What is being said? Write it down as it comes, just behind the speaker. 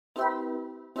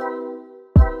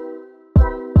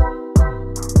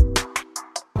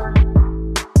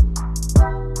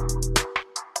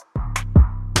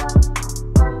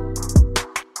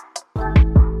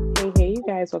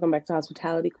guys. Welcome back to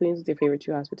Hospitality Queens with your favorite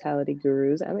two hospitality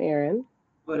gurus. I'm Erin,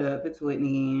 What up? It's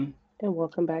Whitney. and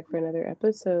welcome back for another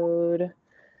episode.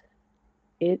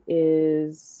 It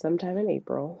is sometime in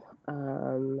April,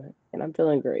 and I'm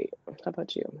feeling great. How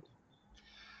about you?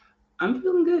 I'm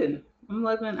feeling good.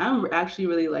 I'm actually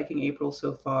really liking April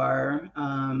so far.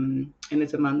 And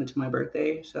it's a month into my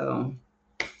birthday, so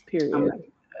I'm Period.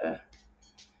 ready to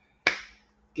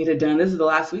get it done. This is the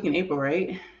last week in April,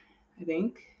 right? I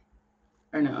think.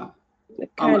 Or no?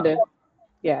 Kind Almost. of,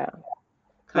 yeah.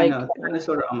 Kind Like, of. Kind of,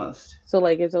 sort of, almost. so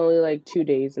like it's only like 2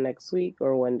 days next week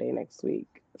or one day next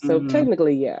week. So Mm-hmm.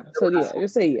 technically, yeah. The So yeah, last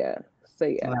just say yeah.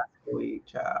 Say yeah. last week,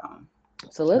 child.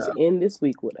 So let's Child. end this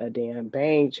week with a damn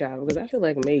bang, child, because I feel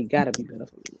like May gotta be better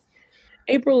for me.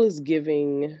 April is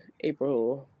giving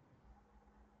April.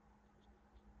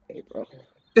 April.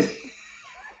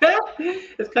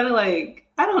 It's kind of like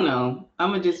I don't know.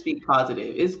 I'm gonna just speak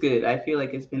positive. It's good. I feel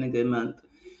like it's been a good month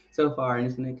so far, and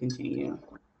it's gonna continue.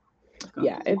 It's gonna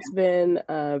Yeah, continue. it's been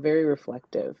very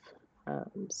reflective.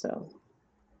 So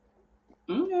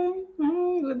Okay, all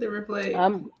right, let it reflect.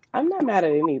 I'm not mad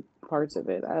at any parts of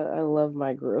it. I love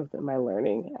my growth and my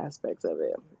learning aspects of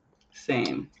it.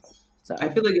 Same. I So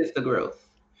feel like it's the growth.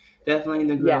 Definitely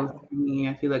the yeah. growth for me.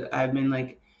 I feel like I've been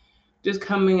like just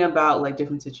coming about like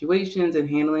different situations and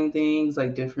handling things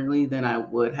like differently than I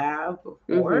would have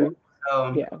before. Mm-hmm.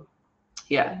 So Yeah.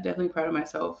 yeah, definitely proud of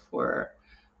myself for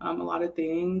a lot of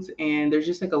things. And there's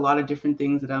just like a lot of different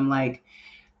things that I'm like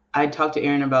I talked to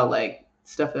Aaron about like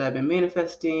stuff that I've been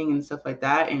manifesting and stuff like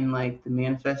that, and like the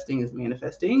manifesting is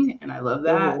manifesting, and I love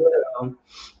that. Mm-hmm.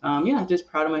 So, yeah, just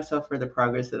proud of myself for the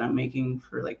progress that I'm making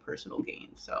for like personal gain.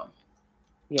 So,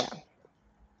 Yeah.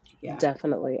 yeah,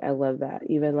 Definitely. I love that.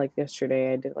 Even like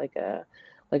yesterday I did like a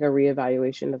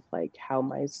reevaluation of like how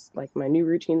like my new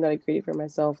routine that I created for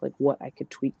myself, like what I could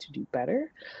tweak to do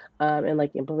better, and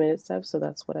like implemented stuff. So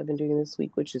that's what I've been doing this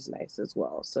week, which is nice as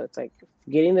well. So it's like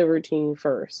getting the routine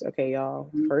first. Okay, y'all.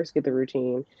 Mhm. First get the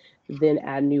routine, then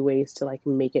add new ways to like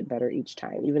make it better each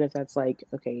time. Even if that's like,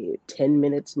 okay, 10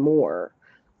 minutes more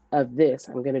of this,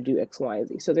 I'm gonna do X, Y, and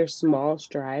Z. So they're small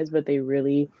strides, but they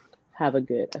really have a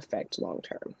good effect long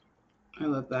term. I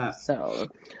love that. So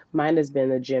mine has been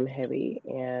the gym heavy.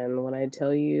 And when I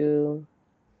tell you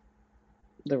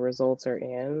the results are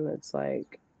in, it's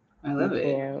like I you love it.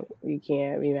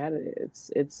 can't be mad at it.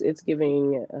 It's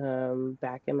giving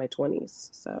back in my 20s.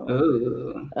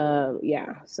 So Oh,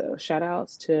 yeah. So shout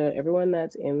outs to everyone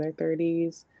that's in their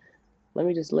 30s. Let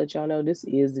me just let y'all know this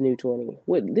is the new 20.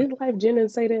 What did Life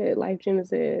Jennings say that? Life Jennings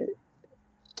said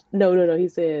no. He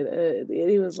said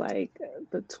he was like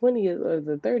the 20 or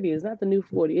the 30 is not the new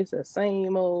 40. It's the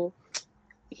same old.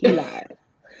 He lied.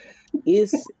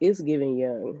 It's giving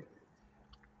young.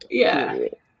 yeah,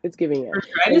 Period. It's giving young. for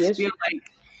sure. I And just yes, feel like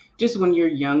just when you're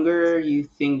younger, you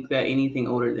think that anything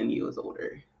older than you is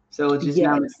older. So it's just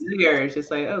now that yes, you're there, it's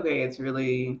just like, okay, it's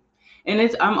really, and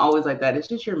it's, I'm always like that. It's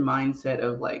just your mindset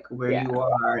of like where yeah. you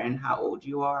are and how old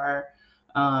you are.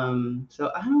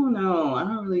 So I don't know. I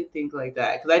don't really think like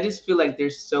that because I just feel like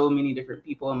there's so many different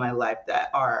people in my life that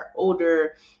are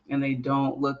older and they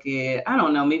don't look it. I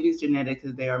don't know. Maybe it's genetic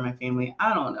because they are my family.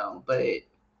 I don't know, but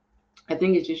I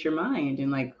think it's just your mind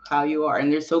and like how you are.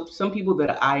 And there's so some people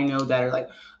that I know that are like,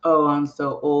 oh, I'm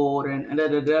so old and da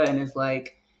da da, and it's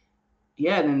like,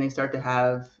 yeah. And then they start to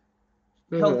have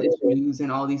health Hmm. issues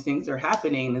and all these things are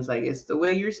happening. It's like it's the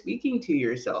way you're speaking to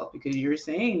yourself because you're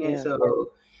saying it, Yeah,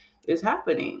 so it's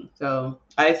happening. So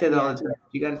I say that all yeah, the time.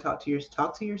 You got to talk to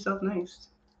yourself nice.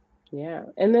 yeah.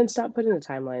 And then stop putting the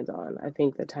timelines on. I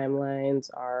think the timelines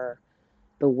are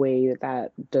the way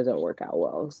that doesn't work out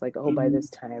well. It's like, oh, by Hmm. this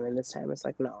time and this time, it's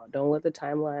like, no, don't let the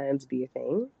timelines be a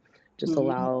thing. Just Hmm.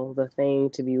 allow the thing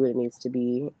to be what it needs to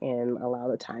be and allow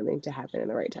the timing to happen in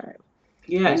the right time.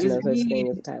 Yeah, and There's just no such thing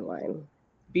as a timeline.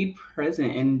 be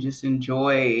present and just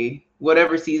enjoy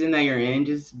whatever season that you're in.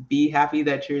 Just be happy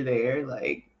that you're there.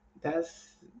 Like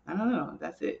that's I don't know.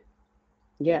 That's it.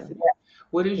 Yeah, That's it.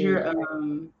 What is your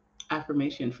period.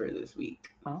 affirmation for this week?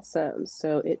 Awesome.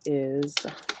 So it is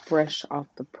fresh off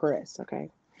the press. Okay.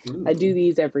 I do Ooh.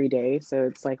 these every day, so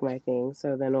it's like my thing.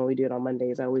 So then when we do it on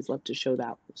Mondays, I always love to share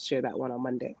that one on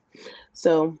Monday.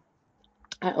 So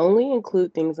I only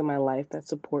include things in my life that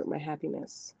support my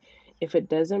happiness. If it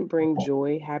doesn't bring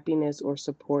joy, happiness, or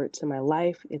support to my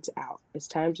life, it's out. It's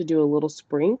time to do a little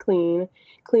cleaning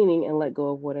and let go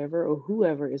of whatever or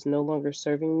whoever is no longer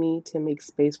serving me to make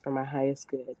space for my highest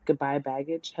good. Goodbye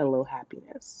baggage, hello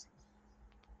happiness.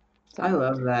 I So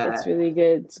love it's that. really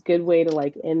good. It's a good way to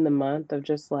like end the month of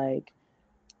just like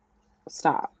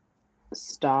stop.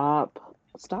 Stop.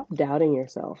 stop doubting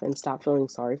yourself and stop feeling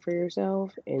sorry for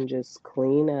yourself and just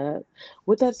clean up.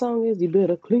 What that song is, you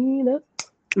better clean up.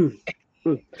 Mm,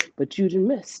 mm. But you done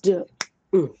messed up.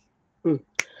 Mm, mm.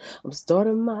 I'm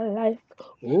starting my life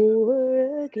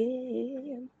over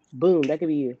again. Boom, that could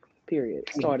be you. Period.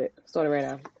 Start it. Start it right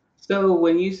now. So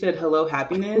when you said hello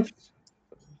happiness,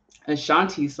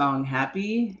 Ashanti song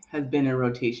 "Happy" has been in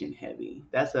rotation heavy.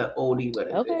 That's a oldie but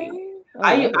a goodie. Okay.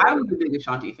 I I love I it. was a big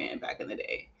Ashanti fan back in the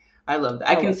day. I loved it.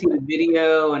 I I can love see the it.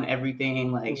 video and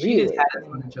everything. Like she just Really? had us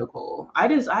on a chokehold.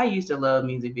 I used to love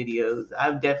music videos.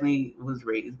 I definitely was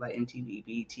raised by MTV,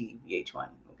 BT, VH1.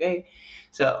 Okay,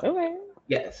 so Okay.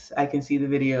 yes, I can see the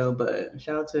video. But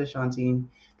shout out to Ashanti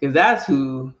because that's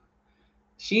who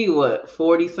she what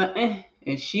 40 something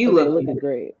and she Okay, looked looking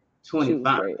great. She looks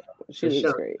 25 great. She for looks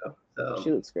sure. great. So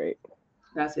She looks great.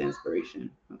 that's an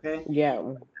inspiration. Okay.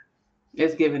 Yeah.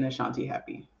 It's giving Ashanti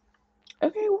happy.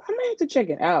 Okay, well, I might have to check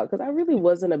it out because I really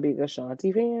wasn't a big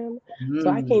Ashanti fan, so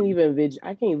I can't Mm. even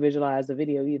I can't visualize the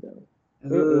video either.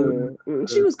 Ooh.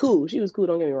 She was cool. She was cool.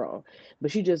 Don't get me wrong,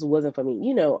 but she just wasn't for me.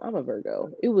 You know, I'm a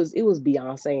Virgo. It was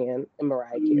Beyonce and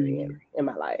Mariah Carey Mm. in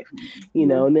my life,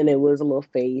 Yeah. and then it was a little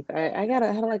Faith. I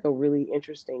had like a really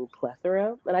interesting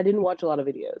plethora, and I didn't watch a lot of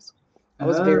videos. I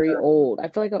was Uh, very old. I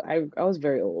feel like I was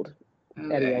very old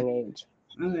at a okay. young age.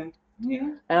 Okay.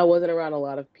 Yeah. And I wasn't around a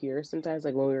lot of peers sometimes,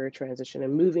 like when we were transitioning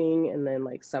and moving, and then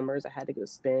like summers I had to go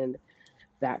spend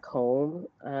back home,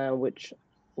 which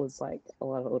was like a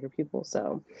lot of older people.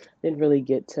 So didn't really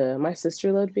get to. My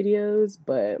sister loved videos,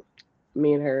 but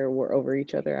me and her were over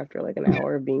each other after like an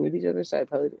hour of being with each other. So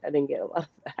I didn't get a lot of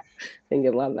that. Didn't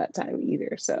get a lot of that time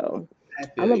either. So I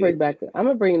feel you. I'm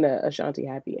gonna bring the Ashanti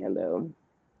Happy end though,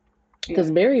 Yeah.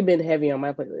 because Barry been heavy on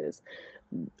my playlist.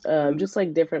 Um, Just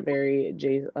like different Mary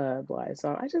J. Blige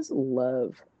song. I just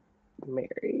love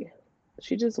Mary.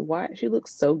 She just why she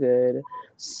looks so good,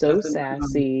 so that's another one.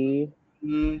 sassy.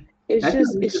 Mm. It's I think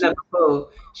just we it's said that before.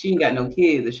 She ain't got no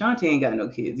kids. Ashanti ain't got no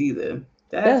kids either.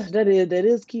 That's that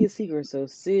is key secret. So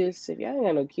sis, if y'all ain't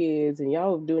got no kids and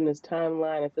y'all doing this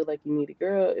timeline and feel like you need a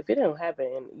girl, if it don't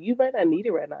happen, you might not need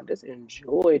it right now. Just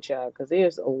enjoy it, y'all, because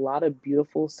there's a lot of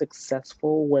beautiful,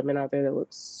 successful women out there that look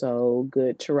so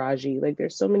good. Taraji, like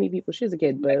there's so many people. She's a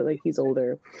kid, but like he's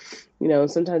older.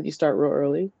 Sometimes you start real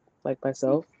early, like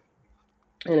myself,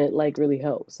 and it like really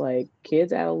helps. Like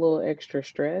kids add a little extra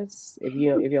stress if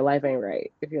your life ain't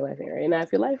right. If your life ain't right. Now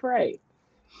if your life right,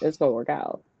 it's gonna work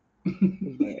out.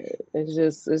 But it's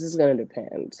just gonna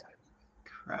depend.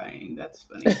 crying. That's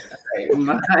funny. All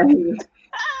right,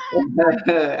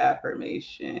 my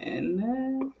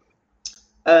affirmation.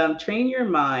 Train your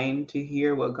mind to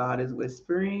hear what God is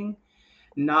whispering,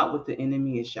 not what the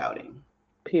enemy is shouting.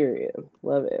 Period.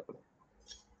 Love it.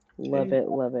 Love Okay. it.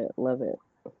 Love it. Love it.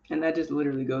 And that just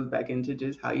literally goes back into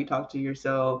just how you talk to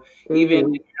yourself. Even if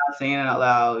Mm-hmm. you're not saying it out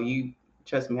loud, you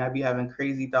trust me, I be having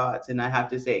crazy thoughts and I have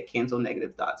to say cancel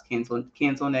negative thoughts,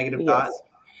 cancel negative thoughts Yes.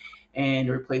 and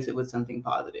replace it with something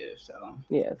positive. So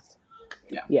Yes.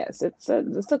 yeah. Yes. It's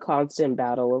a constant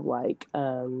battle of like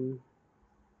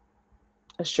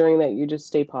assuring that you just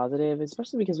stay positive,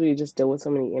 especially because we just deal with so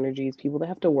many energies, people that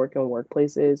have to work in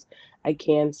workplaces. I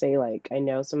can say, like, I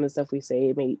know some of the stuff we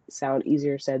say may sound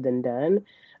easier said than done,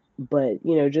 but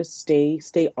just stay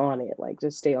on it. Like,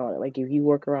 just stay on it. Like, if you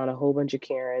work around a whole bunch of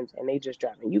Karens and they just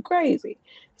driving you crazy,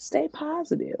 stay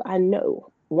positive. I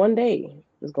know one day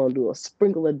it's gonna do a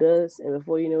sprinkle of dust, and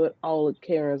before you know it, all the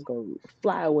Karens gonna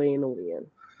fly away in the wind.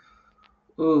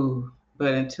 Ooh,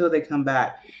 but until they come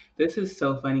back, this is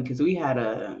so funny because we had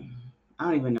a, I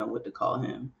don't even know what to call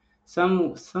him.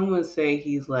 Someone say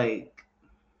he's like,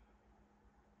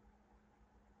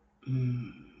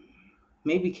 mm,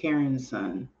 maybe Karen's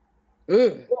son.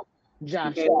 Mm,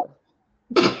 Okay. Joshua.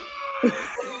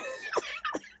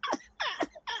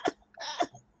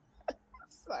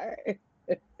 Sorry.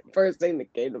 First thing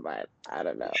that came to mind. I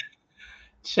don't know.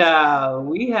 Child,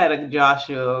 we had a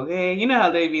Joshua, okay? You know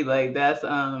how they be like, that's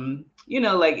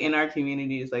like in our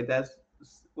communities, like that's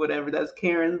whatever, that's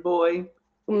Karen's boy.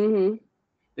 Mm-hmm.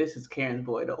 This is Karen's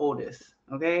boy, the oldest,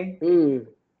 okay? Mm,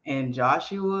 And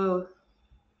Joshua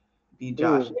be mm.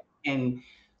 Joshua. And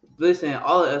listen,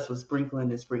 all of us was sprinkling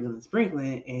and sprinkling and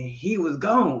sprinkling, and he was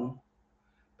gone.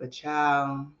 But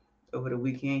child, over the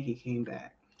weekend he came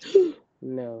back.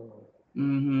 No.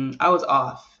 I was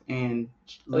off, and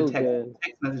the Oh, text good.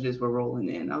 text messages were rolling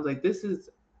in. I was like, "This is."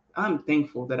 I'm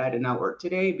thankful that I did not work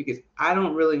today because I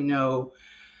don't really know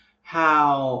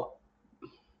how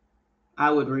I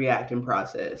would react and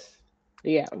process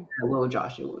Yeah. that little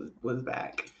Joshua was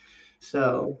back.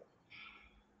 So,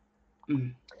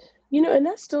 Mm. mm, And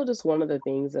that's still just one of the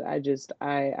things that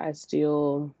I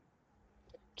still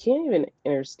can't even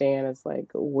understand is like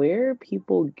where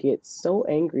people get so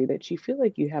angry that you feel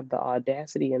like you have the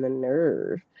audacity and the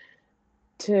nerve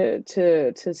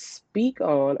to speak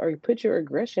on or put your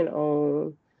aggression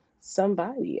on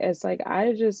somebody. It's like I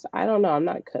don't know, I'm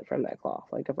not cut from that cloth.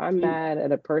 Like if I'm mad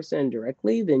at a person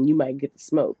directly, then you might get the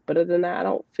smoke. But other than that, I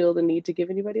don't feel the need to give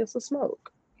anybody else a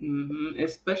smoke.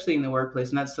 Especially in the workplace.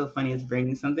 And that's so funny, is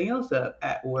bringing something else up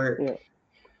at work. Yeah.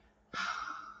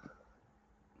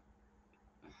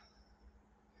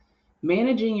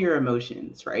 Managing your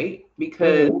emotions, right?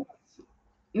 Because Mm-hmm.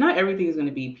 not everything is going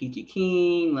to be peachy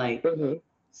keen. Like, Mm-hmm.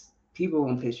 people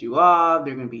won't piss you off.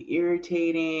 They're going to be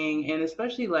irritating. And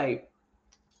especially like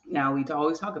now, we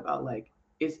always talk about like,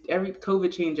 it's every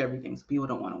COVID changed everything. So people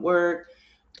don't want to work.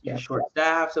 You're Yeah. short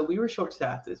staffed. So we were short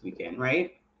staffed this weekend,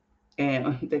 right?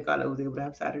 And thank God I was able to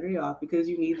have Saturday off because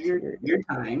you need Period. your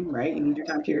time, right? You need your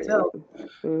time to Period. yourself.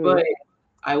 Mm-hmm. But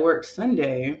I worked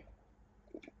Sunday,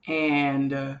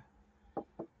 and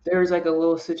there was like a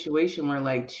little situation where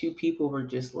like two people were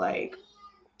just like,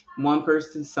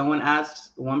 someone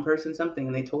asked one person something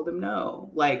and they told them no.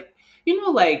 Like,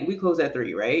 like we close at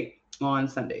 3, right? On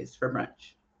Sundays for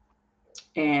brunch.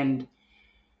 And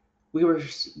we were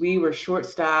we were short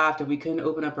staffed and we couldn't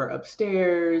open up our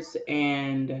upstairs,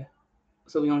 and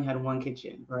so we only had one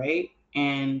kitchen, right?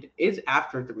 And it's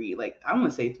after 3, like I'm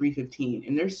gonna say 3:15,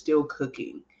 and they're still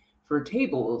cooking for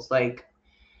tables. Like,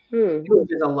 Hmm. it was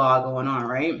just a lot going on,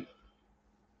 right?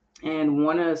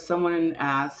 And someone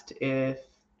asked if,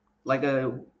 like,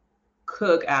 a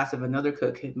cook asked if another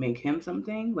cook could make him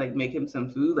something, like make him some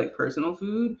food, like personal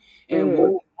food, and what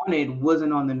Mm-hmm. he wanted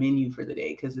wasn't on the menu for the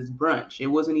day because it's brunch. It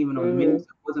wasn't even on the menu, Mm-hmm. so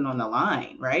it wasn't on the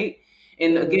line, right?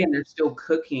 And Mm-hmm. again, they're still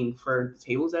cooking for the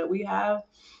tables that we have,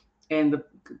 and the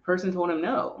person told him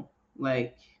no,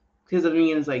 like, because I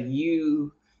mean, it's like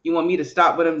you want me to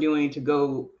stop what I'm doing to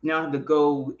go now, I have to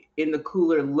go in the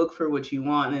cooler, look for what you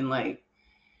want, and like,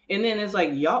 and then it's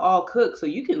like y'all all cook, so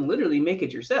you can literally make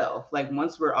it yourself. Like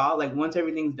once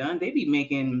everything's done, they be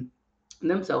making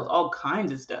themselves all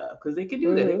kinds of stuff because they can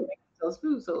do that. They Mm-hmm. can make themselves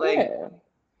food. So like, Yeah.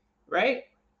 right?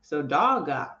 So dog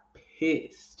got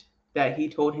pissed that he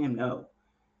told him no,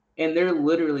 and they're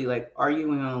literally like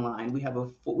arguing on the line. We have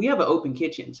an open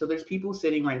kitchen, so there's people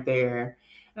sitting right there,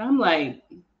 and I'm like,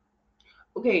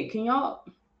 okay, can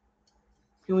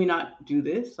we not do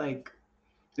this? Like,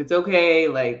 it's okay.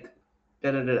 Like,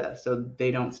 da da da da. So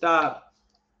they don't stop.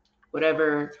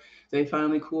 Whatever. They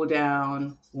finally cool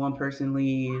down. One person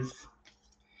leaves,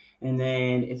 and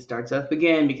then it starts up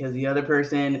again because the other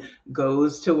person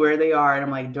goes to where they are, and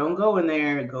I'm like, don't go in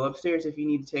there. Go upstairs if you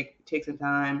need to take some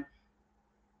time.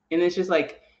 And it's just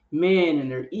like men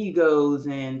and their egos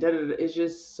and da da da. It's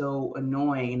just so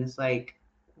annoying. And it's like,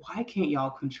 why can't y'all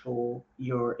control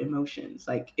your emotions?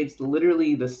 Like, it's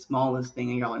literally the smallest thing,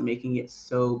 and y'all are making it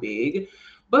so big.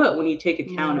 But when you take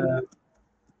account Mm-hmm. of,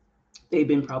 they've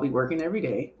been probably working every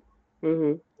day,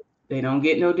 Mm-hmm. they don't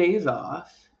get no days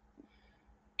off,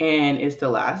 and it's the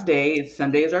last day. It's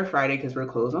Sunday is our Friday because we're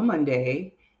closed on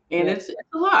Monday. And Yep. it's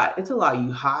a lot. It's a lot.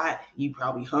 You hot, you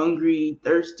probably hungry,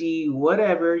 thirsty,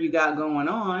 whatever you got going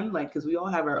on. Like, because we all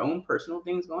have our own personal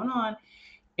things going on.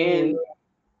 Mm-hmm. And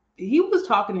he was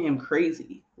talking to him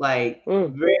crazy, like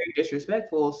Mm. very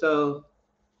disrespectful. So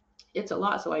it's a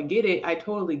lot. So I get it. I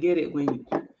totally get it when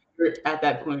you're at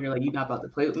that point. You're like, you're not about to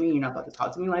play with me. You're not about to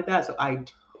talk to me like that. So I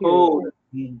Period.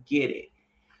 totally get it.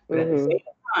 But at the Mm-hmm. same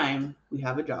time, we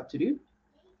have a job to do.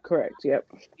 Correct. Yep.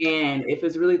 And if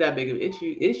it's really that big of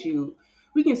issue,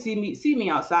 we can see me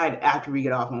outside after we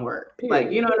get off from work.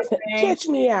 Like, you Period. know what I'm saying? Catch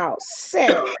me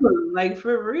outside. Like,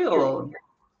 for Period. real.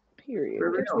 Period.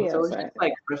 For Catch real. me So it's outside. just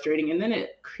like frustrating. And then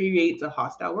it creates a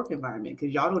hostile work environment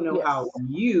because y'all don't know how Yes.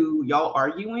 y'all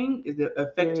arguing is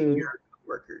affecting Mm-hmm. your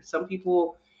workers. Some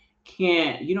people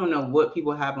can't, you don't know what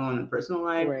people have on in personal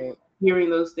life. Right. Hearing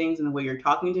those things and the way you're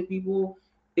talking to people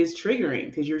is triggering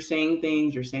because you're saying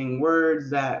things, you're saying words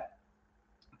that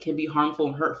can be harmful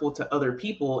and hurtful to other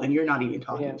people, and you're not even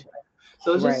talking Yeah. to them.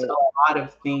 So it's just Right. a lot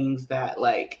of things that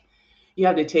like you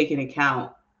have to take in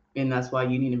account, and that's why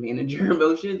you need to manage your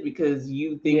emotions because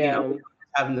you thinking, Yeah. okay,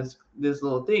 I'm having this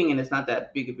little thing and it's not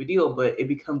that big of a deal, but it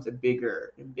becomes a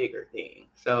bigger and bigger thing.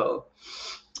 So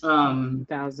um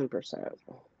 1000%.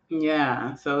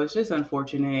 yeah, so it's just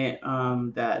unfortunate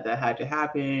that had to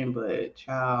happen, but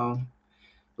child,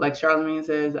 like Charlemagne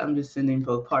says, I'm just sending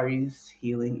both parties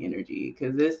healing energy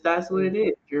because that's what it Mm-hmm.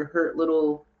 is. You're hurt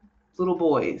little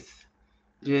boys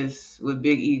just with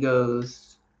big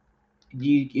egos.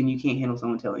 You can't handle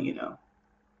someone telling you no.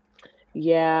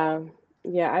 Yeah.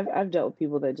 Yeah, I've dealt with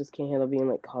people that just can't handle being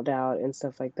like called out and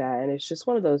stuff like that. And it's just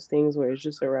one of those things where it's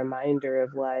just a reminder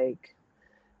of like,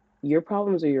 Your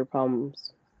problems are your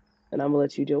problems, and I'm gonna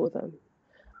let you deal with them.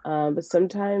 But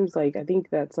sometimes, like, I think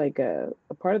that's like a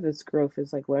part of this growth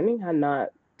is like learning how not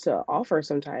to offer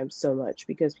sometimes so much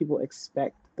because people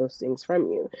expect those things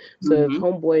from you. So if Mm-hmm.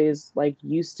 homeboy is like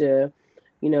used to,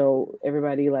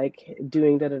 everybody like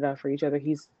doing da da da for each other,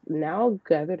 he's now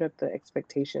gathered up the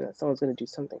expectation that someone's going to do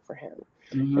something for him.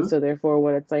 And Mm-hmm. so therefore,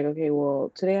 when it's like, okay,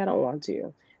 well, today I don't want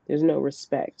to, there's no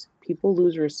respect. People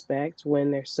lose respect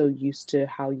when they're so used to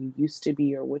how you used to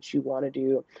be or what you want to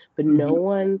do, but no Mm-hmm.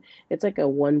 one, it's like a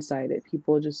one-sided.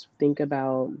 People just think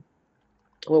about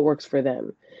what works for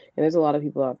them. And there's a lot of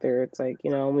people out there, it's like,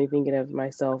 only thinking of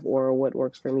myself or what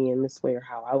works for me in this way or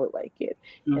how I would like it.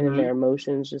 And then Mm-hmm. their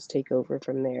emotions just take over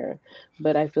from there.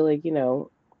 But I feel like,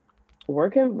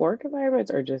 work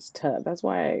environments are just tough. That's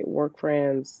why work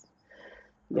friends,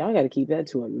 y'all got to keep that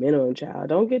to a minimum, child.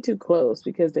 Don't get too close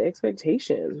because the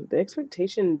expectation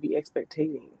be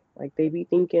expectating. Like they be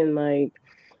thinking like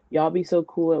y'all be so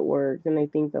cool at work, and they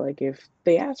think that like if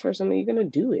they ask for something, you're gonna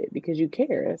do it because you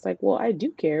care. And it's like, well, I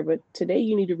do care, but today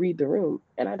you need to read the room,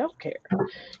 and I don't care.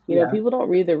 Yeah. People don't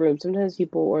read the room. Sometimes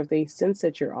people, or if they sense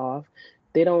that you're off,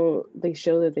 they don't. They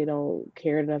show that they don't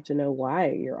care enough to know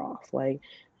why you're off. Like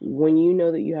when you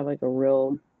know that you have like a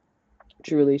real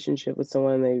true relationship with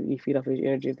someone, they you feed off each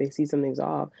energy. If they see something's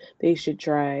off, they should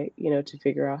try, to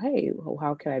figure out, hey,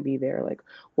 how can I be there? Like,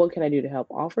 what can I do to help?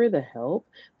 Offer the help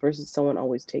versus someone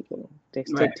always taking. They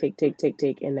Right.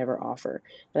 take, and never offer.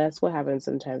 And that's what happens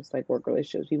sometimes, like work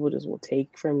relationships. People just will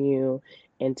take from you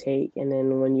and take, and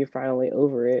then when you're finally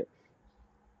over it,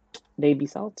 they be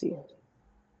salty.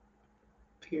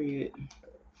 Period.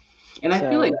 And I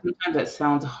feel like So, sometimes that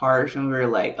sounds harsh when we're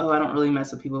like, oh, I don't really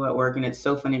mess with people at work. And it's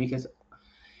so funny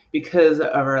because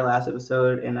of our last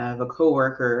episode, and I have a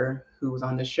coworker who was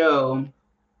on the show,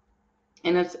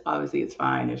 and it's obviously it's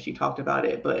fine if she talked about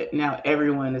it, but now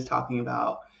everyone is talking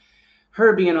about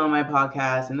her being on my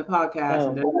podcast and the podcast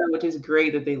and oh, which is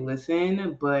great that they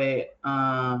listen, but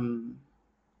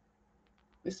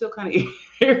it's still kind of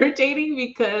irritating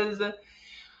because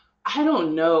I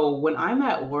don't know. When I'm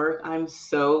at work, I'm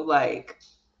so like,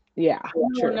 yeah, I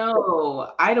don't true.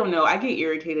 know. I don't know. I get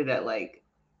irritated at like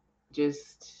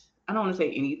just I don't want to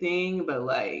say anything, but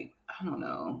like I don't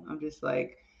know. I'm just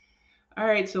like, all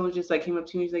right. Someone just like came up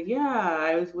to me. He's like, yeah,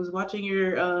 I was watching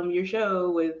your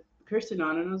show with Kirsten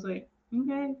on, and I was like,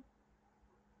 okay,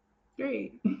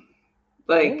 great.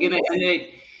 Like and Yes. it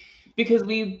because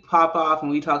we pop off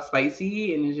and we talk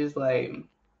spicy, and it's just like,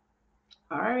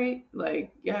 all right,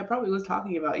 like yeah, I probably was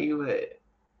talking about you, but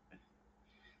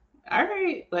all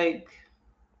right, like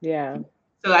Yeah.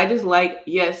 so I just like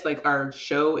yes, like our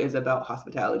show is about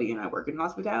hospitality and I work in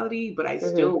hospitality, but I Hmm.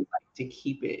 still like to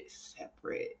keep it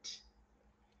separate.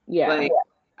 Yeah. Like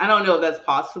I don't know if that's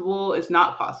possible. It's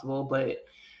not possible, but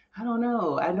I don't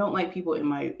know. I don't like people in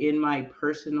my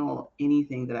personal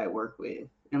anything that I work with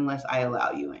unless I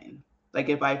allow you in. Like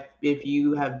if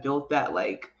you have built that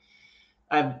like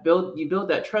you build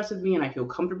that trust with me and I feel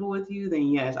comfortable with you, then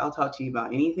yes, I'll talk to you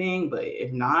about anything. But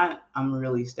if not, I'm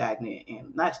really stagnant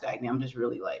and not stagnant. I'm just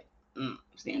really like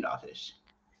standoffish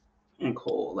and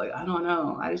cold. Like I don't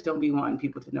know. I just don't be wanting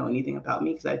people to know anything about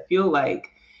me because I feel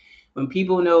like when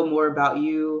people know more about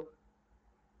you,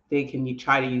 they can you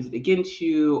try to use it against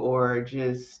you or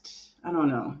just I don't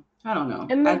know. I don't know.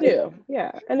 And I they just do,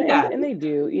 yeah, and yeah. and they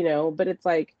do, but it's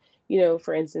like,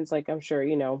 for instance, like I'm sure,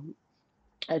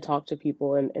 I talk to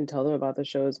people and tell them about the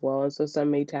show as well, and so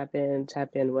some may tap in,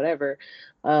 whatever.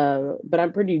 But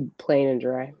I'm pretty plain and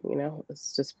dry,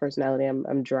 It's just personality.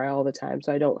 I'm dry all the time,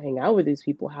 so I don't hang out with these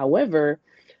people. However,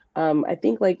 I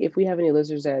think like if we have any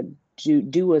listeners that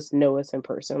do us know us in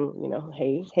person,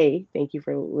 hey, thank you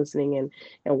for listening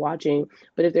and watching.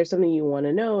 But if there's something you want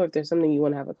to know, or if there's something you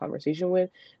want to have a conversation with,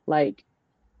 like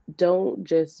don't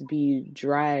just be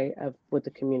dry with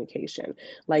the communication.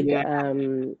 Like Yeah.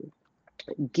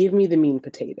 give me the meat and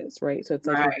potatoes, right? So it's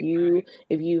like if Right.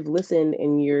 you've listened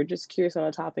and you're just curious on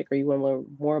a topic, or you want to learn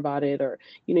more about it, or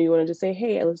you want to just say,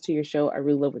 hey, I listened to your show, I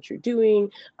really love what you're doing,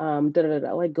 da da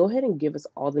da. Like go ahead and give us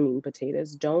all the meat and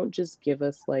potatoes. Don't just give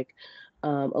us like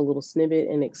a little snippet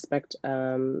and expect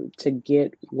to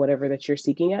get whatever that you're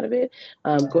seeking out of it.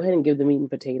 Go Right. ahead and give the meat and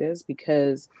potatoes,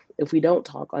 because if we don't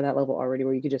talk on that level already,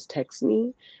 where you could just text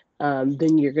me,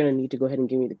 then you're going to need to go ahead and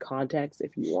give me the context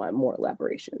if you want more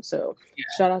elaboration. So, Yeah.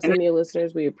 shout out to And any of your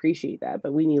listeners. We appreciate that,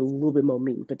 but we need a little bit more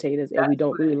meat and potatoes, and we that's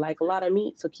don't really like a lot of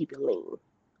meat, so keep it lean.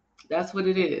 That's what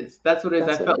it is. That's what it is. I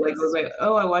That's what it felt like it was is. like,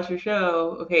 oh, I watched your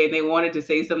show. Okay, and they wanted to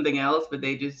say something else, but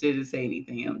they just didn't say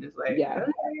anything. I'm just like, Yeah.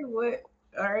 okay, what?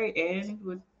 All right, and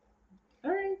what?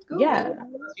 All right, cool. Yeah.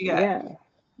 What else you got? Yeah. Yeah.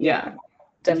 Yeah. Hmm.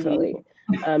 Definitely.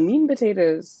 Meat and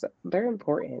potatoes, they're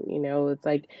important, you know. It's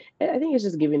like I think it's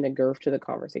just giving the girth to the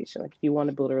conversation. Like if you want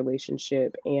to build a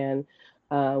relationship and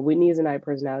Whitney's and I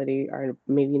personality are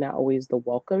maybe not always the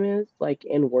welcomest, like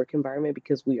in work environment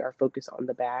because we are focused on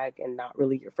the bag and not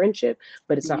really your friendship,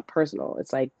 but it's Mhm. not personal.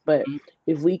 It's like, but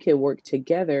if we could work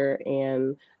together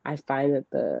and I find that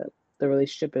the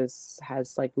relationship is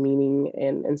has like meaning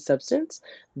and substance,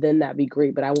 then that'd be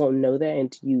great. But I won't know that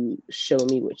until you show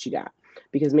me what you got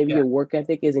because maybe Yeah. your work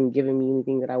ethic isn't giving me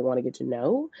anything that I want to get to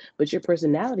know, but your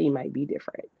personality might be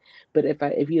different. But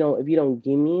if you don't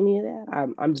give me any of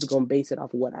that, I'm just gonna base it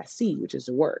off of what I see, which is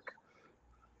the work.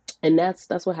 And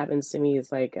that's what happens to me.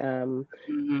 Is like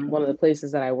Hmm. one of the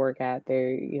places that I work at,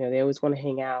 they always want to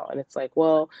hang out, and it's like,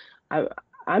 well, I'm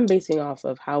I'm basing off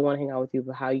of how I want to hang out with you,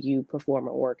 but how you perform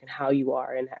at work and how you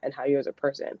are and how you are as a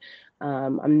person.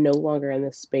 I'm no longer in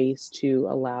the space to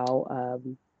allow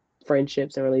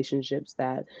friendships and relationships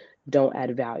that don't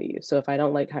add value. So if I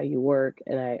don't like how you work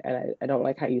and I don't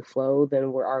like how you flow,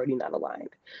 then we're already not aligned.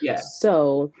 Yeah.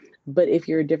 So, but if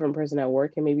you're a different person at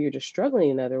work and maybe you're just struggling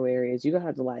in other areas, you're gonna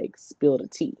have to like spill the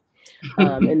tea.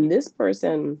 And this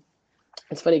person,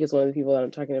 it's funny because one of the people that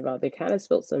I'm talking about, they kind of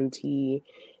spilled some tea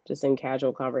just in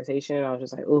casual conversation. And I was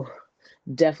just like, oh,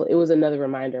 definitely. It was another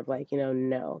reminder of like,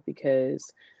 no,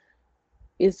 because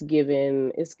it's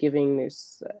giving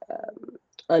this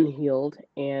unhealed.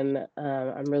 And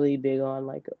I'm really big on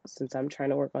like, since I'm trying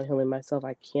to work on healing myself,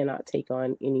 I cannot take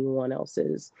on anyone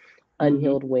else's Hmm.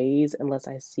 unhealed ways unless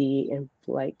I see in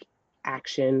like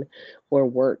action or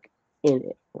work in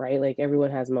it, right? Like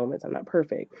everyone has moments. I'm not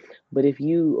perfect. But if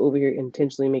you over here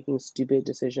intentionally making stupid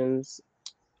decisions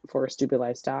for a stupid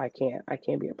lifestyle, I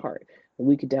can't be a part.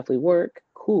 We could definitely work.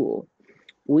 Cool.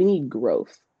 We need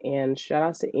growth. And shout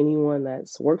outs to anyone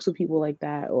that's works with people like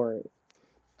that or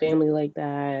family like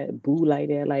that, boo like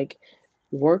that. Like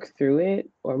work through it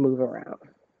or move around.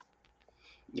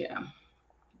 Yeah.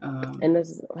 And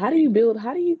this how do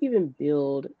you even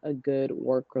build a good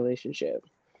work relationship?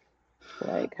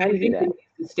 Like how I do you do think it that? needs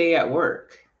to stay at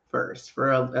work first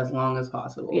for as long as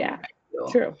possible, Yeah, I feel.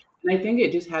 true. And I think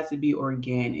it just has to be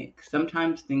organic.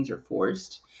 Sometimes things are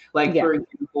forced. Like, Yeah. for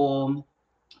example,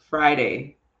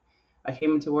 Friday, I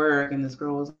came into work and this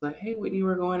girl was like, "Hey, Whitney,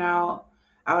 we're going out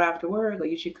after work. Like,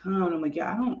 you should come." And I'm like,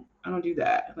 "Yeah, I don't do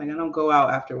that. Like, I don't go out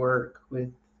after work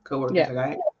with coworkers. Yeah.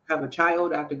 Like, I have a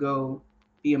child. I have to go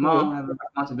be a Hmm. mom. I have a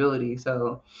responsibility.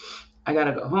 So I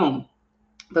gotta go home."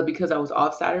 But because I was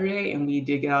off Saturday and we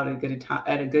did get out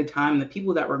at a good time, the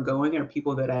people that were going are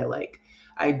people that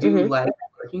I do Hmm. like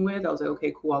working with. I was like,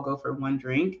 okay, cool, I'll go for one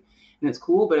drink. And it's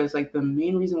cool, but it's like the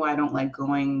main reason why I don't like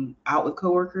going out with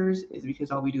coworkers is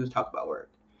because all we do is talk about work.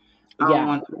 I don't Yeah.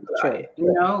 want to talk about True.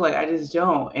 it, like I just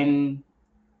don't. And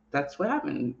that's what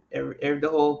happened.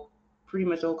 Pretty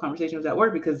much the whole conversation was at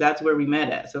work because that's where we met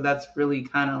at. So that's really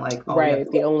kind of like all we have Right.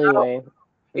 to The only talk way.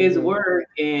 is Hmm. work.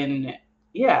 And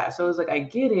yeah, so it's like I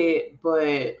get it,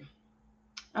 but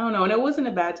I don't know. And it wasn't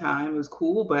a bad time. It was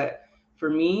cool, but for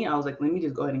me, I was like, let me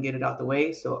just go ahead and get it out the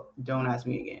way. So don't ask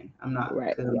me again.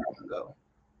 Right. Because I'm not gonna go.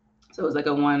 So it was like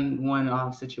a one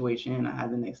off situation. I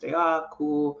had the next day off,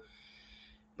 cool.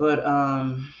 But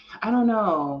I don't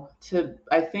know.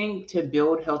 I think to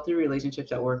build healthy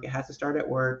relationships at work, it has to start at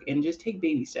work and just take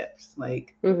baby steps.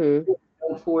 Like Hmm.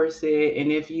 don't force it.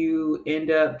 And if you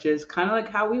end up just kind of like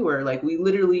how we were, like we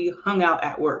literally hung out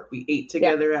at work, we ate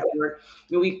Yeah. together at work,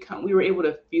 and we were able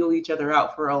to feel each other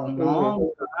out for a Hmm.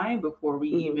 long time before we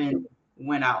Hmm. even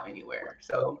went out anywhere.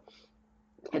 So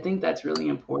I think that's really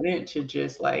important to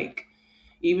just like,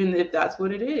 even if that's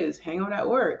what it is, hang out at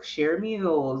work, share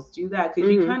meals, do that, because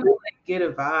you Hmm. kind of like get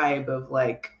a vibe of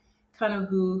like kind of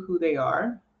who they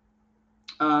are.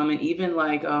 And even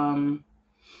like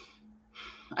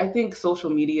I think social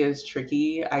media is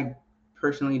tricky. I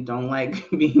personally don't like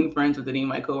being friends with any of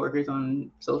my coworkers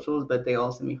on socials, but they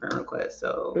all send me friend requests.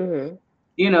 So, Hmm.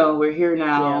 we're here Yeah.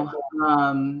 now.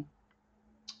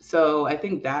 So I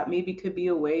think that maybe could be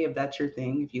a way, if that's your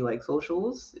thing, if you like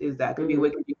socials, is that could be a way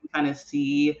Hmm. 'cause you can kind of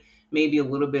see maybe a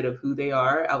little bit of who they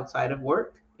are outside of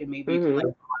work. And maybe you can like Hmm.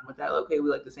 bond with that. Okay, we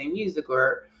like the same music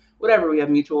or whatever. We have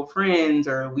mutual friends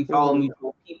or we follow Hmm.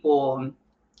 mutual people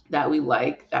that we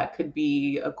like. That could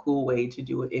be a cool way to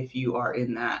do it if you are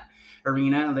in that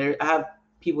arena. I have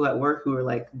people at work who are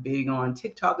like big on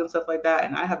TikTok and stuff like that,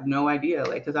 and I have no idea,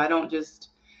 like, because I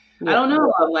Yeah. don't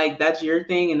know. I'm like, that's your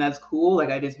thing and that's cool. Like,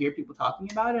 I just hear people talking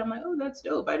about it. I'm like, oh, that's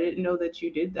dope. I didn't know that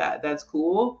you did that. That's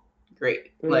cool.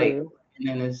 Great. Like, Hmm. and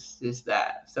then it's just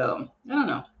that. So I don't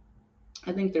know.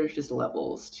 I think there's just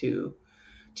levels to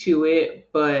it,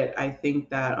 but I think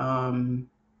that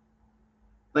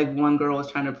Like one girl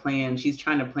was trying to plan, she's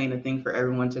trying to plan a thing for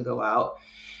everyone to go out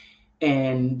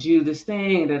and do this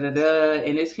thing, da da da.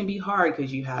 And it can be hard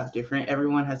because you have different,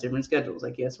 everyone has different schedules.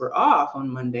 Like, yes, we're off on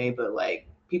Monday, but like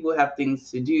people have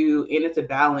things to do. And it's a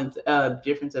balance of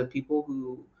difference of people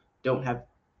who don't have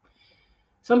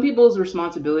some people's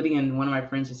responsibility. And one of my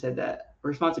friends has said that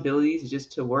responsibilities is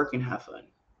just to work and have fun.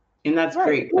 And that's Right.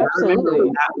 great. I remember when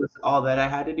Absolutely. that was all that I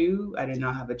had to do. I did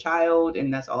not have a child,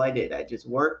 and that's all I did. I just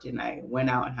worked and I went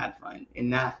out and had fun.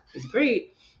 And that is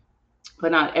great,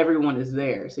 but not everyone is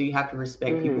there. So you have to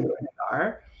respect people Hmm. where they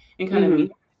are and kind of Hmm. meet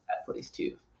them at that place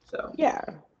too. So, Yeah,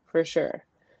 for sure.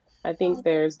 I think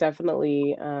there's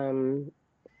definitely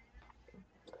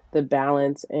the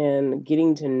balance and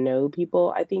getting to know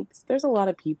people. I think there's a lot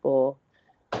of people.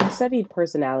 I studied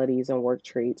personalities and work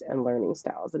traits and learning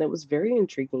styles, and it was very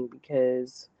intriguing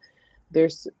because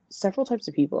there's several types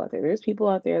of people out there. There's people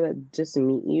out there that just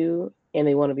meet you and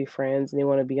they want to be friends and they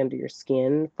want to be under your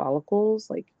skin follicles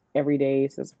like every day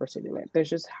since the first day they met. That's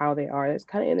just how they are. That's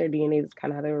kind of in their DNA. That's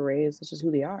kind of how they were raised. It's just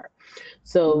who they are.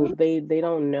 So mhm. they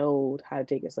don't know how to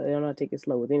take it slow. They don't know how to take it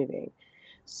slow with anything.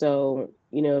 So,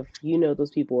 if you know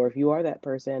those people or if you are that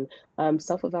person,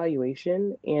 self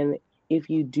evaluation. And if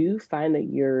you do find that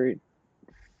you're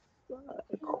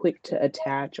quick to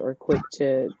attach or quick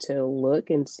to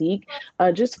look and seek,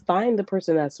 just find the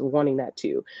person that's wanting that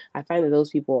too. I find that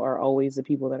those people are always the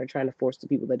people that are trying to force the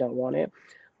people that don't want it.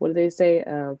 What do they say?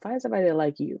 Find somebody that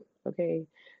like you. Okay,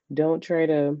 don't try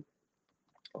to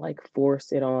like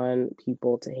force it on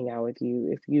people to hang out with you.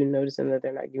 If you notice them that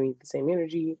they're not giving you the same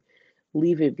energy,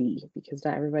 leave it be, because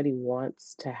not everybody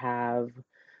wants to have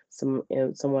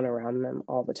someone around them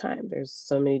all the time. There's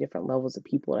so many different levels of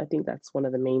people, and I think that's one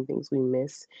of the main things we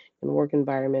miss in work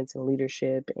environments and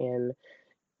leadership and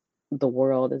the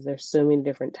world is there's so many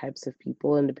different types of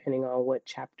people, and depending on what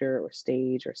chapter or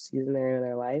stage or season they're in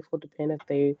their life will depend if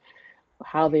they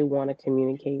how they want to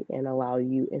communicate and allow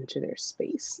you into their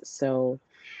space. So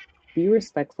be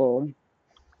respectful.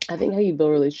 I think how you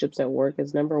build relationships at work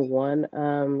is number one.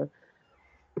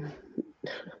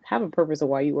 Have a purpose of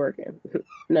why you working.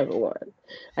 Number one,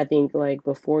 I think like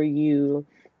before you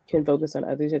can focus on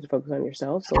others, you have to focus on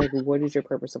yourself. So like, what is your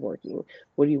purpose of working?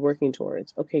 What are you working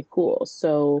towards? Okay, cool.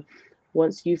 So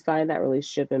once you find that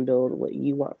relationship and build what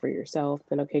you want for yourself,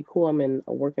 then okay, cool. I'm in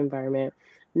a work environment.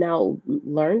 Now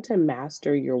learn to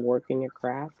master your work and your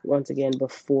craft once again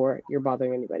before you're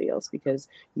bothering anybody else, because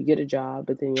you get a job,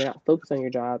 but then you're not focused on your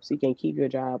job, so you can keep your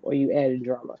job or you add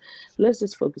drama. Let's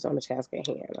just focus on the task at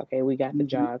hand. Okay, we got the Mhm.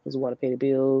 job because we want to pay the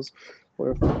bills.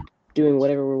 We're doing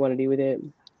whatever we want to do with it.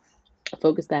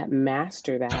 Focus that,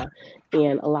 master that,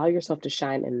 and allow yourself to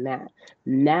shine in that.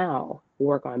 Now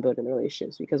work on building the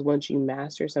relationships, because once you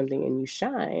master something and you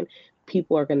shine,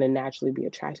 people are going to naturally be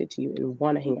attracted to you and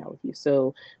want to hang out with you.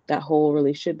 So that whole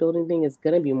relationship building thing is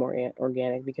going to be more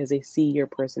organic because they see your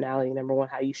personality. Number one,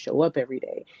 how you show up every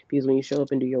day, because when you show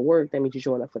up and do your work, that means you're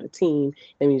showing up for the team.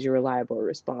 That means you're reliable or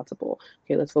responsible.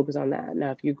 Okay, let's focus on that.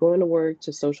 Now if you're going to work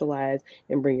to socialize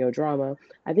and bring your drama,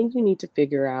 I think you need to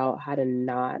figure out how to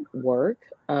not work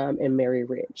and marry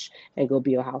rich and go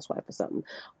be a housewife or something,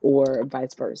 or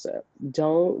vice versa.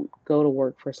 Don't go to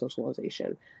work for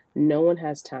socialization. No one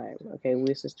has time. Okay,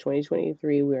 this is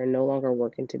 2023. We are no longer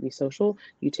working to be social.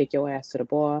 You take your ass to the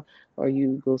bar or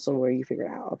you go somewhere you figure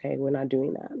it out. Okay, we're not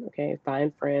doing that. Okay,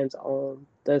 find friends on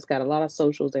that's got a lot of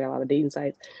socials, they got a lot of dating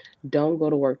sites. Don't go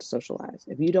to work to socialize.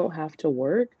 If you don't have to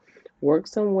work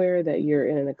somewhere that you're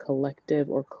in a collective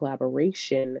or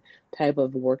collaboration type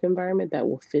of work environment that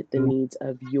will fit the needs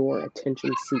of your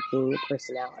attention seeking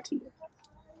personality.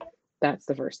 That's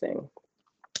the first thing.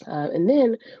 And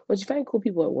then once you find cool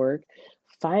people at work,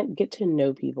 get to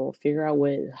know people, figure out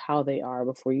how they are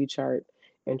before you chart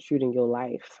and shooting your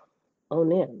life on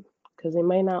them, because they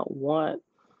might not want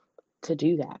to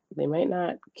do that. They might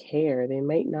not care. They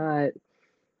might not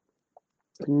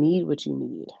need what you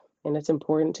need. And it's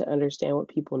important to understand what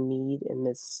people need in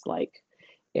this like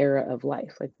era of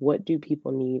life. Like, what do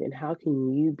people need and how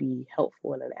can you be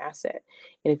helpful and an asset?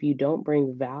 And if you don't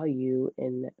bring value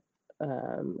and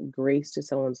grace to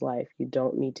someone's life, you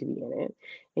don't need to be in it.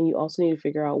 And you also need to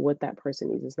figure out what that person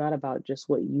needs. It's not about just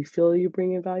what you feel you're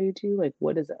bringing value to, like,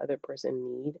 what does the other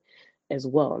person need as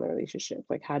well in a relationship?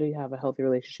 Like, how do you have a healthy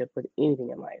relationship with anything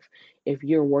in life? If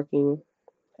you're working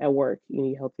at work, you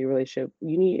need healthy relationship.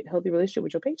 You need healthy relationship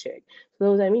with your paycheck. So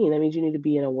what does that mean? That means you need to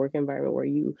be in a work environment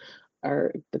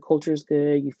where the culture is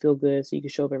good, you feel good, so you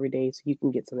can show up every day, so you can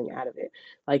get something out of it.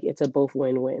 Like it's a both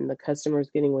win-win. The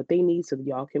customer's getting what they need, so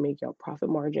y'all can make y'all profit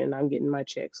margin. And I'm getting my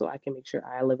check, so I can make sure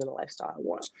I live in the lifestyle I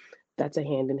want. That's a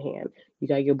hand in hand. You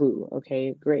got your boo.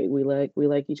 Okay, great. We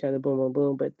like each other. Boom, boom,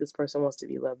 boom. But this person wants to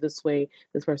be loved this way.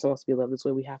 This person wants to be loved this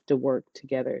way. We have to work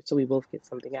together so we both get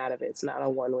something out of it. It's not a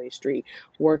one-way street.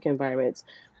 Work environments,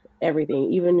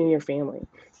 everything, even in your family,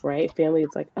 right? Family,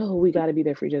 it's like, oh, we got to be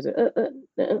there for each other.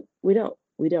 We don't.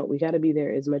 We don't. We got to be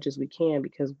there as much as we can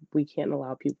because we can't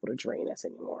allow people to drain us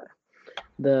anymore.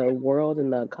 The world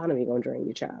and the economy gonna drain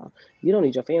you, child. You don't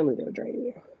need your family to drain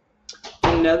you.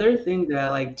 Another thing that I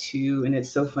like too, and it's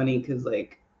so funny because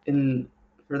like in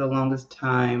for the longest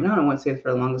time, no, I don't want to say it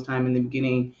for the longest time in the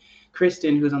beginning,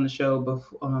 Kristen, who was on the show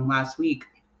before last week,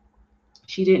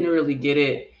 she didn't really get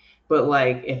it. But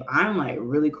like if I'm like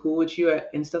really cool with you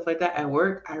and stuff like that at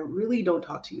work, I really don't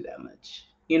talk to you that much,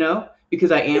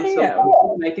 because I am Yeah, so yeah.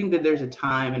 cool. And I think that there's a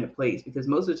time and a place because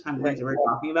most of the time the things Right. that we're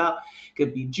talking about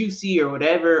could be juicy or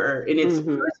whatever, and it's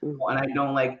Mm-hmm. personal and I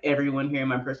don't like everyone hearing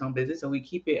my personal business. So I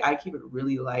keep it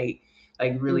really light,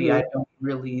 like really I Mm-hmm. don't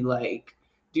really like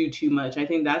do too much. I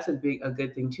think that's a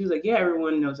good thing too. Like, yeah,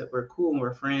 everyone knows that we're cool and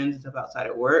we're friends and stuff outside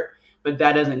of work, but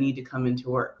that doesn't need to come into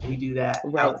work. We do that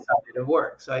Right. outside of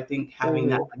work. So I think having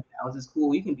that Mm-hmm. like balance is cool.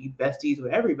 We can be besties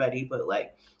with everybody, but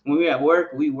like when we're at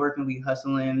work, we work and we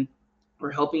hustling.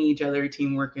 We're helping each other.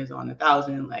 Teamwork is on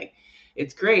 1,000. Like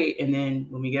it's great. And then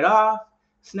when we get off,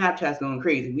 Snapchat's going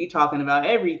crazy. We talking about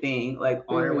everything like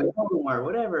on our way Mm-hmm. home or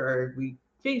whatever, or we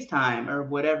FaceTime or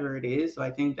whatever it is. So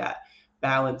I think that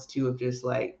balance too of just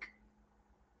like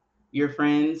your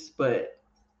friends, but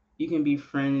you can be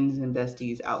friends and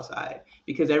besties outside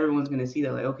because everyone's gonna see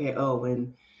that like, okay, oh,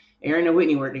 when Aaron and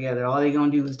Whitney work together, all they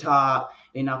gonna do is talk.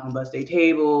 They not gonna bust their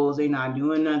tables. They not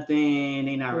doing nothing.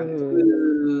 They not running Mm-hmm.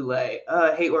 food. Like,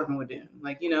 I hate working with them.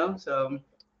 Like, So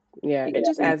Yeah, yeah, it I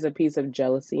just think. adds a piece of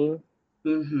jealousy,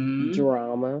 Mhm.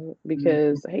 drama, Mhm.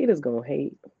 because hate is gonna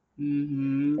hate.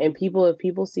 Mhm. And people, if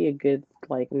people see a good,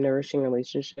 like, nourishing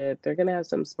relationship, they're gonna have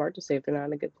something smart to say if they're not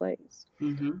in a good place.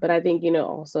 Mhm. But I think,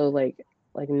 also like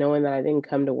knowing that I didn't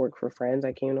come to work for friends,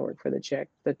 I came to work for the check.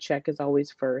 The check is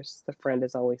always first, the friend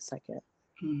is always second,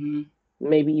 Mhm.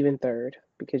 maybe even third,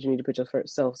 because you need to put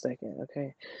yourself second.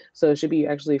 Okay, so it should be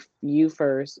actually you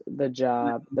first, the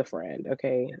job, the friend.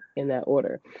 Okay, in that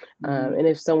order. Mhm. And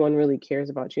if someone really cares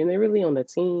about you and they're really on the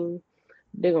team,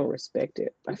 they're gonna respect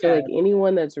it. I feel Yeah. like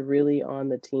anyone that's really on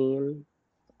the team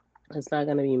is not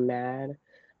gonna be mad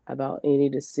about any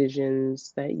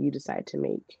decisions that you decide to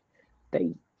make that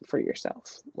for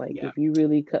yourself. Like Yeah. if you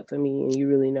really cut for me and you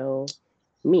really know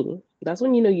me, that's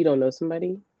when you know you don't know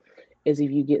somebody. Is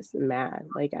if you get mad.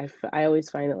 Like I always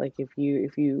find that like if you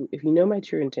know my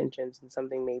true intentions and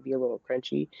something may be a little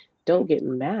crunchy, don't get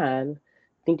mad.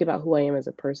 Think about who I am as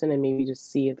a person and maybe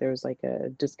just see if there's like a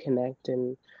disconnect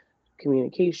in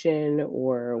communication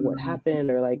or what Mhm. happened,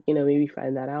 or like maybe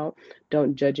find that out.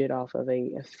 Don't judge it off of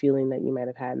a feeling that you might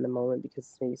have had in the moment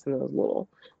because maybe some of those little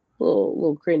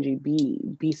cringy.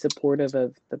 Be supportive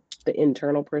of the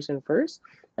internal person first,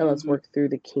 and let's Mhm. work through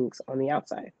the kinks on the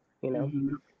outside you know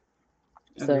Mhm.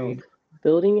 so Agreed.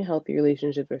 building healthy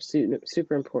relationships are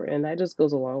super important, and that just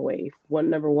goes a long way.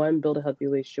 Number one, build a healthy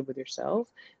relationship with yourself,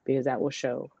 because that will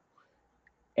show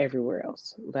everywhere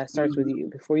else. That starts with Mhm. you.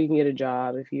 Before you can get a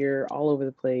job, if you're all over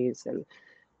the place and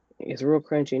it's real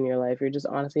crunchy in your life, you're just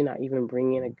honestly not even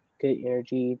bringing a good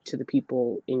energy to the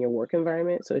people in your work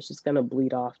environment. So it's just going to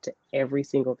bleed off to every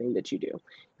single thing that you do.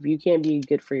 If you can't be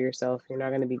good for yourself, you're not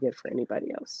going to be good for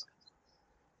anybody else.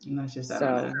 And that's just that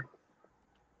on that. So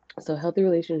so healthy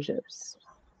relationships,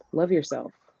 love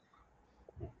yourself,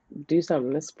 do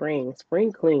something this spring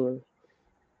clean.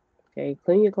 Okay,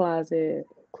 clean your closet,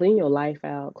 clean your life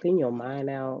out, clean your mind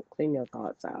out, clean your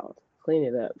thoughts out, clean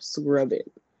it up, scrub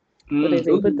it. What they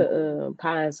say, put Ooh. the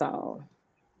pine sol.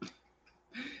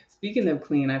 Speaking of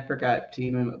clean, I forgot to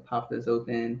even pop this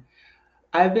open.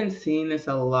 I've been seeing this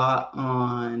a lot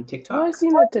on Oh, I TikTok.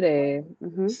 seen that today.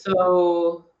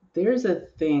 So there's a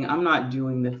thing, I'm not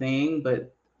doing the thing,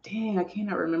 but dang, I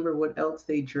cannot remember what else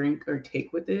they drink or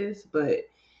take with this. But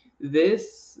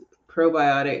this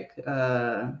probiotic,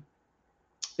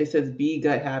 it says be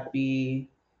gut happy.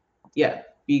 Yeah,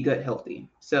 be gut healthy.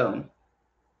 So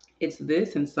it's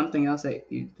this and something else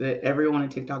that everyone on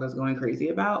TikTok is going crazy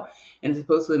about, and it's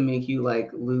supposed to make you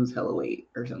like lose hella weight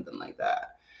or something like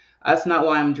that. That's not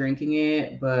why I'm drinking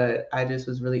it, but I just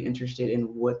was really interested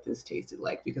in what this tasted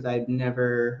like because I'd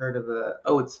never heard of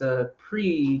it's a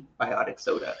prebiotic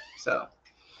soda. So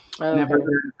Oh, never okay.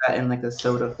 heard of that in like a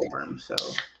soda form. So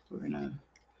we're gonna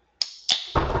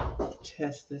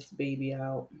test this baby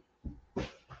out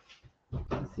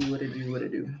and see what it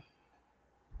do.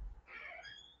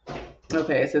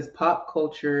 Okay, it says pop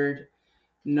cultured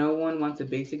No one wants a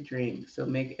basic drink, so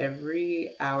make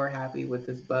every hour happy with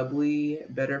this bubbly,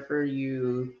 better for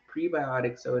you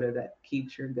prebiotic soda that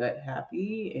keeps your gut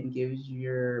happy and gives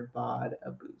your bod a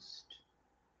boost.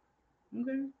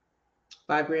 Okay.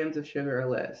 5 grams of sugar or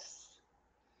less.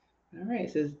 All right.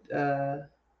 It says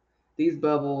these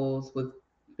bubbles with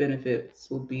benefits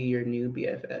will be your new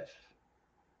BFF.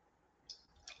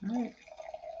 All right.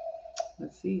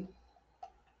 Let's see.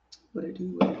 What I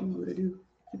do, what I do, what I do.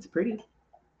 It's pretty.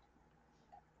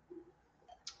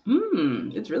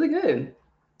 It's really good.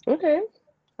 Okay,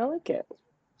 I like it.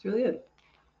 It's really good.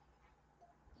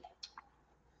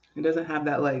 It doesn't have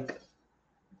that like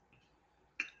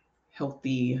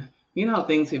healthy. You know how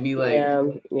things could be like Yeah,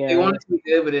 they yeah. want it to be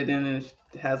good, but it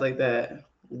has like that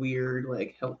weird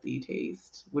like healthy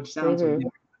taste, which sounds so Mhm.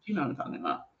 different. But you know what I'm talking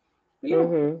about. But yeah,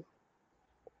 Mhm.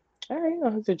 All right,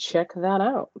 I'll have to check that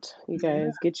out. You yeah,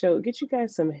 guys get you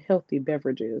guys some healthy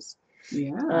beverages.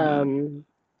 yeah. Um,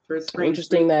 For spring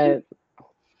interesting clean. that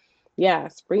yeah,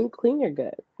 spring clean your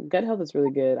gut. Gut health is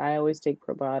really good. I always take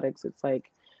probiotics. It's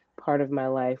like part of my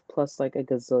life, plus like a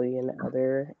gazillion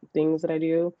other things that I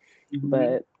do. Hmm.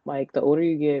 But like the older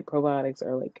you get, probiotics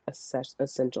are like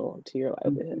essential to your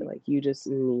livelihood. Hmm. Like you just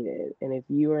need it. And if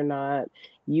you are not,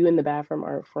 you in the bathroom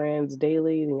aren't friends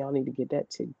daily, then y'all need to get that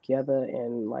together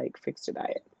and like fix your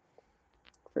diet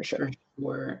for For sure.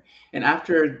 sure. And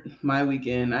after my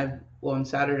weekend, on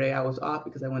Saturday I was off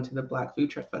because I went to the Black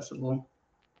Food Truck Festival,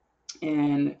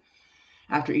 and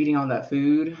after eating all that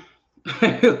food,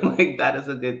 like that is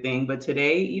a good thing. But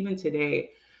today, even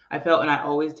today, I felt, and I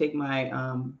always take my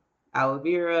aloe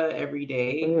vera every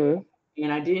day, Hmm.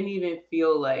 and I didn't even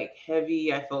feel like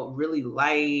heavy. I felt really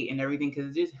light and everything because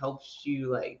it just helps you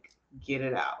like get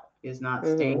it out. It's not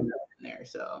staying Hmm. up in there.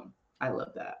 So I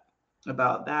love that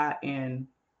about that. And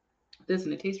this,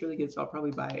 and it tastes really good. So I'll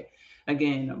probably buy it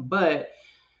again. But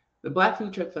the Black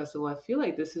Food Truck Festival, I feel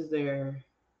like this is their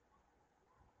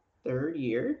third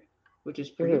year, which is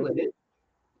pretty Hmm. lit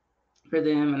for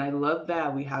them. And I love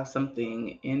that we have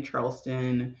something in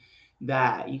Charleston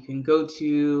that you can go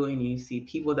to and you see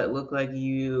people that look like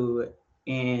you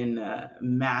in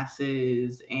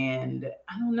masses. And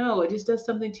I don't know, it just does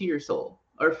something to your soul.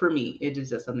 Or for me, it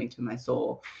just does something to my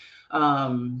soul.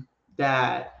 Um,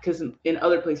 that because in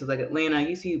other places like Atlanta,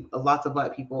 you see lots of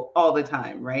black people all the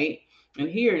time, right? And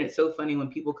here, and it's so funny when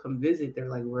people come visit, they're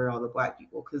like, "Where are all the black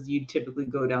people?" Because you typically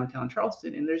go downtown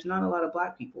Charleston, and there's not a lot of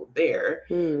black people there.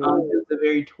 Hmm. It's a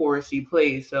very touristy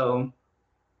place, so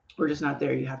we're just not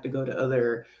there. You have to go to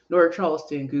other North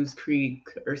Charleston, Goose Creek,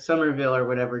 or Somerville, or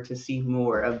whatever to see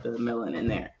more of the melanin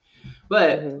there.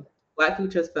 But Hmm. Black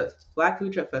Food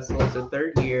Truck Festival is the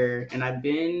third year, and I've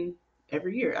been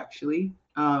every year actually.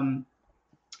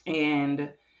 And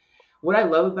what I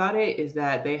love about it is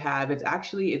that they have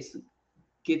it's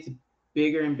gets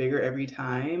bigger and bigger every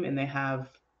time, and they have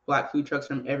black food trucks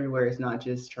from everywhere. It's not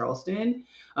just Charleston,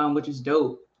 which is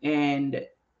dope. And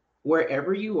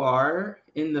wherever you are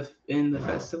in the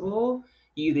festival,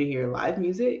 you either hear live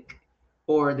music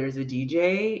or there's a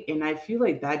DJ. And I feel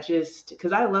like that just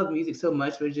because I love music so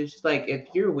much, but just like if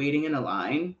you're waiting in a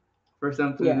line for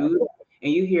some Yeah. food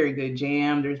and you hear a good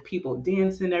jam, there's people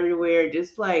dancing everywhere,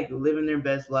 just like living their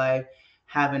best life,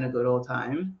 having a good old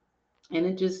time. And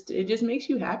it just makes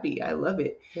you happy. I love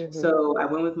it. Hmm. So I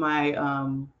went with my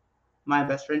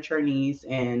best friend Charnice,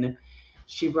 and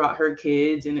she brought her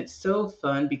kids, and it's so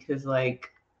fun because like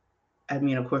I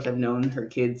mean, of course, I've known her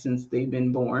kids since they've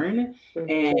been born, Hmm.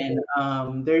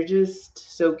 and they're just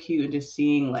so cute. And just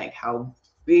seeing like how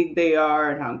big they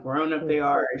are and how grown up they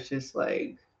are, it's just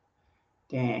like,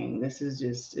 dang, this is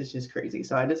just it's just crazy.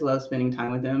 So I just love spending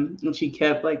time with them. And she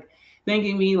kept like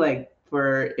thanking me like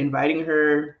for inviting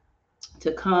her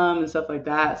to come and stuff like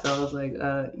that. So I was like,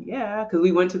 yeah, because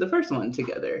we went to the first one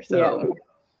together. Yeah. So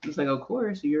it's like, of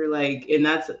course, you're like, and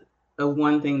that's the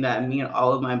one thing that me and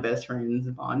all of my best friends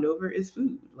bond over is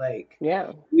food. Like,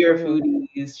 Yeah. we are Hmm.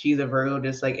 foodies. She's a Virgo,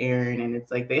 just like Aaron, and it's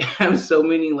like they have so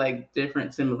many like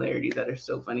different similarities that are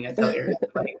so funny. I tell Aaron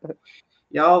like,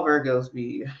 y'all Virgos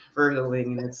be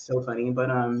Virgoing, and it's so funny. But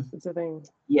It's a thing.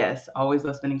 yes, always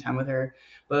love spending time with her.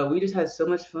 But we just had so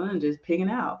much fun just picking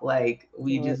out. Like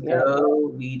we just Yeah. go,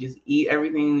 we just eat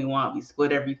everything we want, we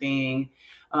split everything.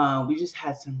 We just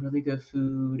had some really good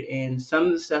food, and some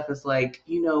of the stuff is like,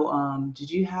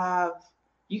 did you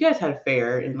guys had a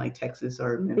fair in like Texas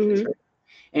or Memphis, Hmm. right?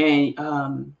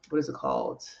 And what is it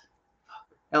called?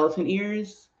 Elephant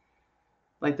ears,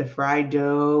 like the fried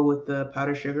dough with the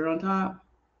powdered sugar on top.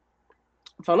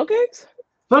 Funnel cakes.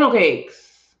 Funnel cakes.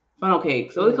 Funnel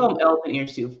cakes. So we call Mm. them elephant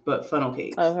ears too, but funnel I've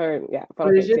cakes. heard. Yeah,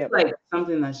 funnel But it's cakes. just Yep. like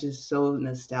something that's just so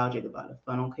nostalgic about a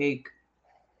funnel cake.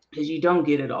 because you don't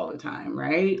get it all the time,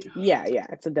 right? Yeah, yeah,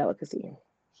 it's a delicacy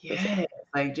for Yeah, sure.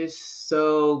 like just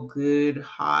so good,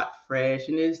 hot, fresh,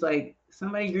 and it's like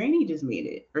somebody granny just made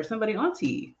it, or somebody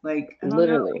auntie. Like I don't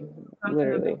know, Literally,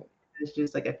 something about literally. it. It's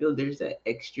just like I feel there's that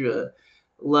extra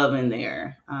love in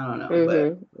there. I don't know, but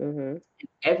Mhm, mhm.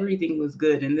 everything was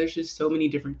good, and there's just so many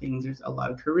different things. There's a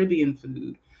lot of Caribbean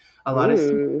food, a lot of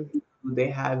Mm. food. They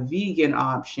have vegan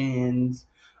options,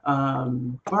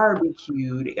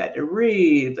 barbecue. They got the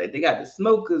ribs, like they got the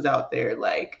smokers out there,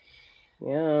 like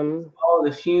Yum. all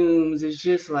the fumes. It's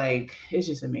just like it's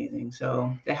just amazing.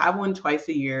 So they have one twice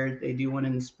a year. They do one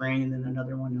in the spring and then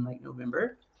another one in like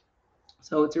November.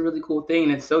 So it's a really cool thing.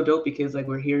 And it's so dope because like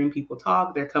we're hearing people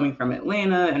talk. They're coming from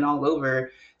Atlanta and all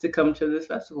over to come to this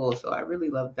festival. So I really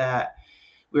love that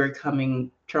we're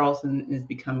coming. Charleston is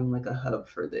becoming like a hub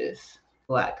for this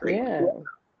Black Caribbean. Yeah,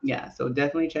 Yeah, so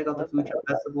definitely check out the love Food that. Truck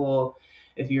Festival.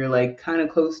 If you're like kind of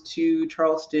close to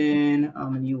Charleston,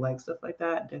 and you like stuff like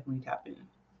that, definitely tap in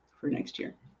for next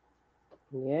year.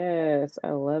 Yes,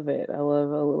 I love it. I love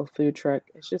a little food truck.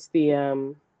 It's just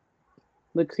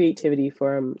the creativity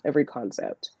from every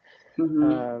concept. Hmm.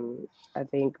 Um, I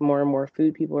think more and more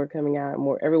food people are coming out.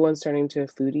 More everyone's turning to a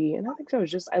foodie, and I think so.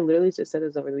 I literally just said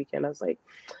this over the weekend. I was like,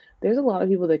 there's a lot of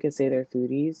people that can say they're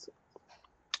foodies,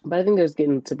 but I think there's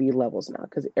getting to be levels now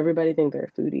because everybody think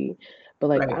they're a foodie. But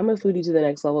like Right. I'm a foodie to the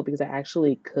next level because I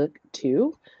actually cook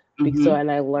too. So Hmm.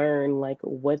 and I learn like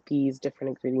what these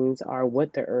different ingredients are,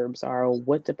 what the herbs are,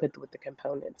 what to put with the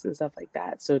components and stuff like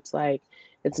that. So it's like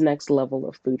it's next level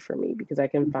of food for me because I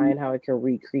can Hmm. find how I can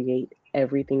recreate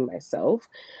everything myself.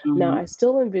 Now Hmm. I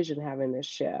still envision having this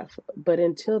chef, but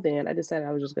until then I decided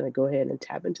I was just gonna go ahead and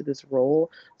tap into this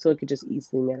role so it could just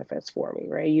easily manifest for me,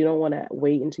 right? You don't want to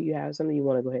wait until you have something, you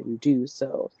want to go ahead and do.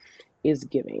 So is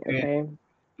giving, Yeah. okay?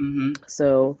 Hmm.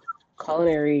 So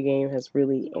culinary game has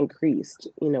really increased,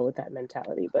 with that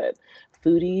mentality. But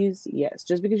foodies, yes,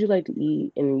 just because you like to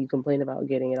eat and you complain about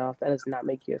getting it off, that does not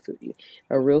make you a foodie.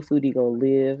 A real foodie gonna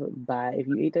live by if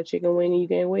you eat that chicken wing and you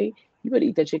gain weight, you better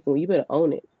eat that chicken wing. You better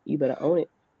own it. You better own it.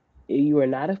 You are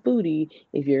not a foodie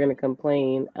if you're gonna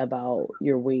complain about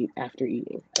your weight after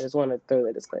eating. I just want to throw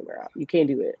that disclaimer out. You can't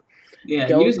do it. Yeah, you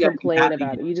Don't just gotta be complain happy.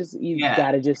 about it. You Yeah.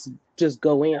 gotta just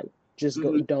go in. Just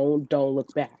go. Hmm. Don't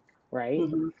look back. Right.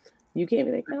 Hmm. You can't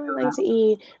be like, oh, I like to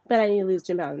eat, but I need to lose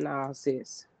 10 pounds. Nah,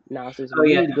 sis. Nah, sis. Oh Well,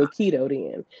 you yeah. need to go keto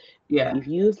then. Yeah. If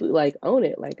you like own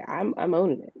it, like I'm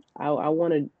owning it. I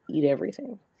want to eat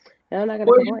everything, and I'm not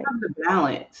gonna Or you complain. have the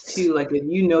balance too. Like if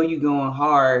you know you going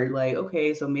hard, like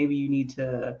okay, so maybe you need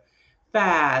to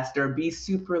fast or be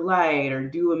super light or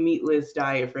do a meatless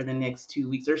diet for the next 2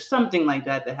 weeks or something like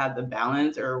that to have the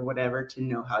balance or whatever to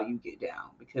know how you get down.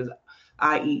 Because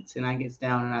I eat and I get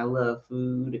down and I love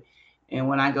food. And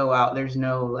when I go out, there's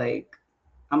no like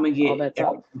I'm gonna All get bets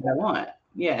off. everything I want.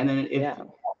 Yeah, and then if Yeah,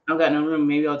 I've got no room,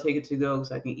 maybe I'll take it to go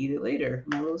so I can eat it later,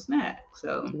 my little snack.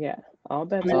 So yeah. All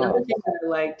bets and another off. thing that I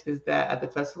liked is that at the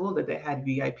festival that they had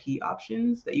VIP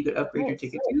options that you could upgrade your Nice.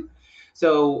 ticket to.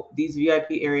 So these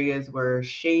VIP areas were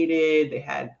shaded. They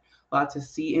had lots of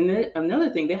seat. And then another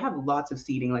thing, they have lots of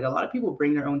seating. Like a lot of people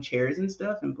bring their own chairs and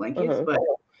stuff and Uh blankets, huh. but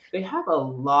they have a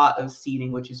lot of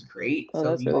seating, which is great. Oh, So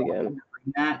if that's you really don't good. want to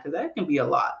bring that, because that can be a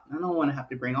lot. I don't want to have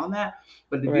to bring all that.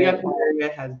 But the Right. VIP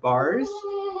area has bars.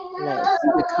 Nice.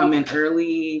 You could come in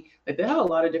early. Like they have a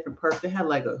lot of different perks. They had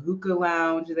like a hookah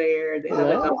lounge there. They had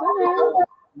like Nice. Okay.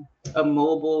 a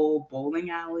mobile bowling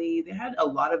alley. They had a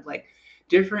lot of like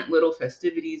different little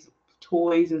festivities,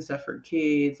 toys and stuff for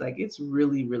kids. Like it's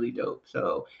really, really dope.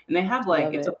 So, and they have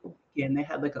like Love it's a it. weekend. They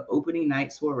had like an opening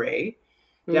night soiree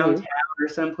Mhm. downtown or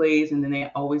someplace, and then they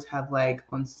always have like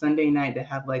on Sunday night they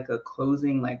have like a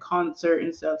closing like concert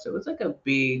and stuff. So it's like a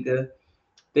big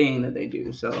thing that they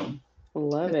do. So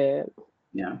Love it.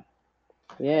 yeah,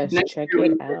 Yes, next check year we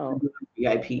it can out. do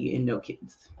VIP and no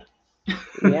kids.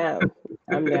 Yeah,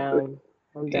 I'm down.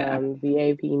 I'm Yeah. down.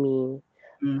 VAP me,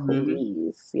 Hmm.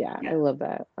 please. Yeah, Yeah. I love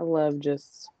that. I love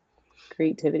just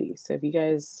creativity. So if you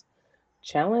guys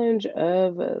challenge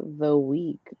of the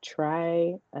week,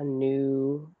 try a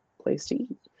new place to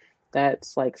eat.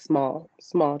 That's like small.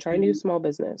 Try a new small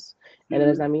business. And it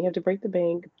does Hmm. not mean you have to break the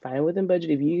bank. Find within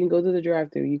budget. If you can go to the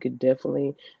drive through, you could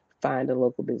definitely find a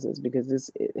local business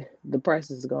because the price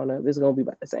is going up. It's going to be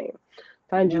about the same.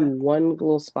 Find you Yeah. one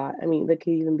little spot. I mean, that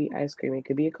could even be ice cream. It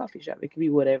could be a coffee shop. It could be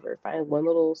whatever. Find one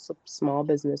little small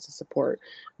business to support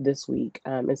this week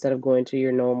instead of going to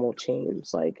your normal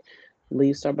chains. Like,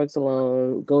 leave Starbucks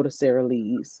alone. Go to Sara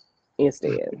Lee's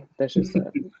instead. That's just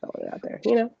throwing it out there.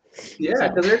 Yeah, So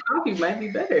because their coffee might be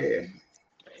better.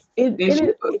 it They and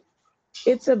should. it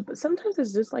It's a sometimes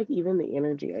it's just like even the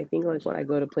energy. I think like when I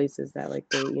go to places that like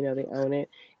they, they own it,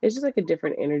 it's just like a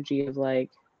different energy of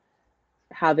like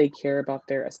how they care about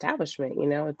their establishment.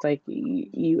 It's like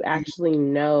you actually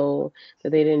know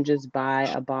that they didn't just buy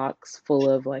a box full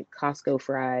of like Costco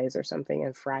fries or something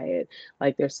and fry it.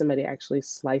 Like there's somebody actually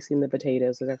slicing the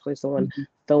potatoes. There's actually someone Mhm.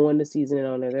 throwing the seasoning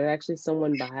on there. There's actually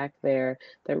someone back there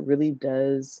that really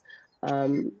does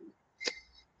um,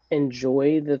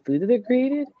 enjoy the food that they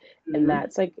created. And Mhm.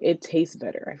 that's like it tastes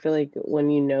better. I feel like when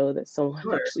you know that someone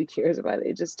Sure. actually cares about it,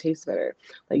 it just tastes better.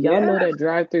 Like y'all Yeah. know that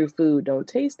drive-through food don't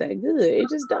taste that good. It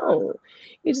just don't.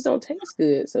 It just don't taste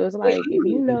good. So it's like if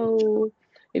you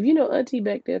know Auntie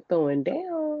back there throwing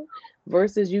down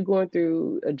versus you going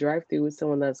through a drive-through with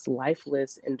someone that's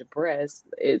lifeless and depressed,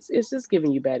 it's just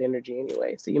giving you bad energy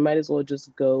anyway. So you might as well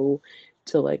just go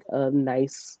to like a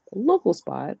nice local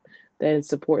spot then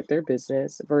support their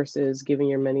business versus giving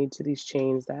your money to these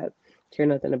chains that care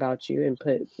nothing about you and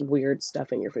put weird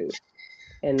stuff in your food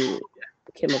and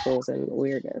chemicals and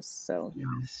weirdness. So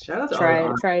Yes. Shout out to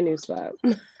all the try a new spot.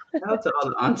 shout out to all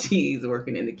the aunties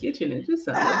working in the kitchen and just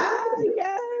something about Ah,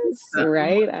 yes, something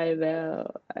right. I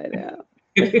know.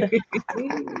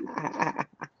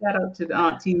 Shout out to the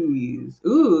aunties.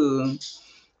 Ooh.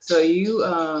 So you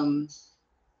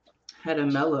had a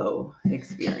mellow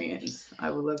experience. I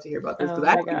would love to hear about this because Oh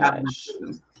I my actually have gosh. one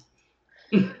too.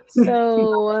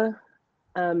 So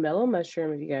Mellow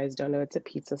Mushroom, if you guys don't know, it's a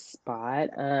pizza spot.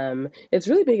 It's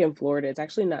really big in Florida. It's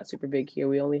actually not super big here.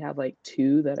 We only have like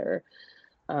two that are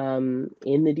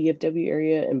in the DFW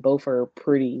area, and both are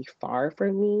pretty far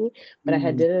from me. But I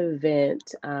had Mm. did an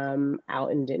event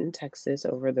out in Denton, Texas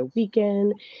over the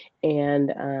weekend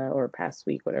and or past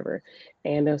week, whatever.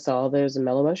 And I saw there's a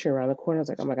Mellow Mushroom around the corner. I was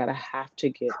like, oh my God, I have to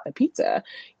get a pizza.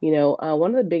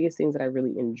 One of the biggest things that I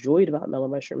really enjoyed about Mellow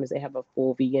Mushroom is they have a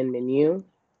full vegan menu.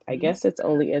 I Mhm. guess it's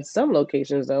only at some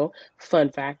locations though. Fun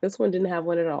fact, this one didn't have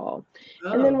one at all.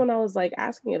 And then Oh. when I was like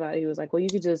asking about it, he was like, well, you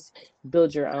could just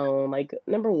build your own. Like,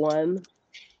 number one,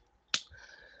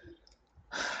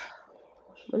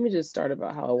 let me just start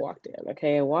about how I walked in.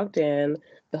 Okay. I walked in,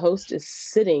 the host is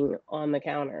sitting on the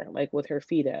counter, like with her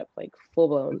feet up, like full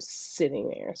blown sitting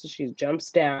there. So she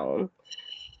jumps down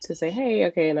to say, hey,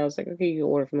 okay. And I was like, okay, you can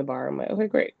order from the bar. I'm like, okay,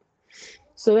 great.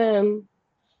 So then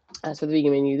as for the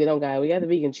vegan menu, they don't got we got the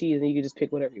vegan cheese and you can just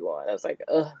pick whatever you want. I was like,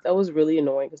 ugh, that was really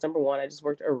annoying because number one, I just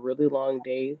worked a really long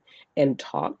day and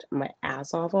talked my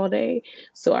ass off all day.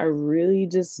 So I really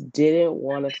just didn't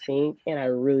want to think and I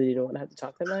really didn't want to have to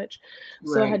talk that much.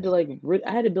 So I Right. had to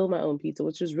I had to build my own pizza,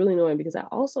 which was really annoying because I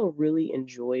also really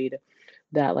enjoyed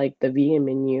that like the vegan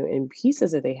menu and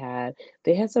pieces that they had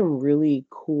some really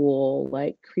cool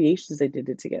like creations they did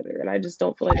it together. And I just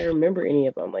don't feel like I remember any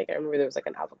of them. Like I remember there was like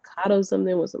an avocado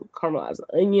something with some caramelized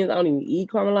onions. I don't even eat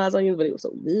caramelized onions, but it was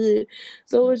so good.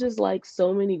 So it was just like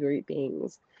so many great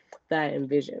things that I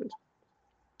envisioned.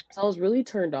 So I was really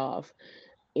turned off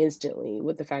instantly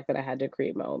with the fact that I had to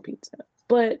create my own pizza.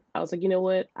 But I was like, you know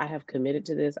what? I have committed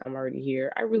to this. I'm already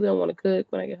here. I really don't want to cook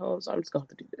when I get home, so I'm just gonna have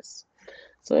to do this.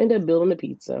 So I ended up building the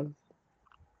pizza.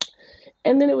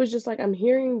 And then it was just like I'm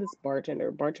hearing this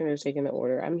bartender's taking the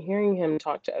order. I'm hearing him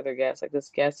talk to other guests. Like this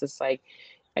guest is like,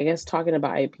 I guess talking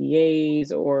about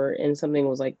IPAs or and something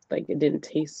was like it didn't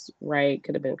taste right,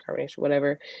 could have been carbonation,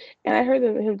 whatever. And I heard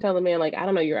him tell the man like, I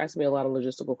don't know, you're asking me a lot of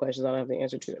logistical questions I don't have the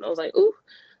answer to. And I was like, ooh,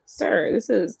 sir, this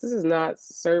is not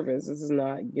service. This is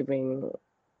not giving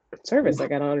service.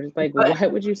 Like I don't like But why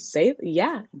would you say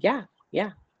yeah, yeah,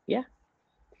 yeah, yeah.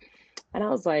 And I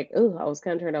was like, oh, I was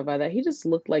kind of turned off by that. He just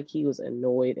looked like he was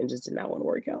annoyed and just did not want to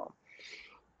work out.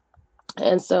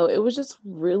 And so it was just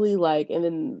really like, and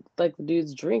then like the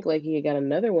dude's drink, like he had got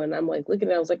another one. I'm like looking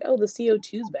at it, I was like, oh, the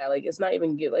CO2's bad. Like it's not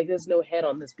even good. Like there's no head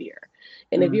on this beer.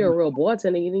 And if you're mhm. a real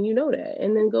bartender, then you know that.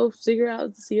 And then go figure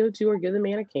out the CO2 or give the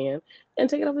man a can and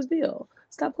take it off his bill.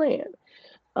 Stop playing.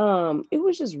 It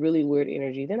was just really weird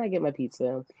energy. Then I get my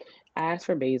pizza. I asked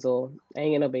for basil. I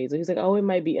ain't get no basil. He's like, oh, it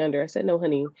might be under. I said, no,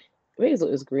 honey, basil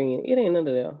is green. It ain't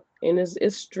under there. And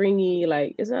it's stringy,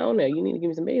 like it's not on there. You need to give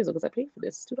me some basil because I paid for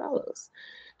this. It's $2.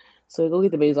 So I go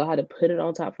get the basil. I had to put it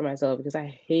on top for myself because I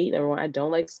hate number one. I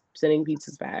don't like sending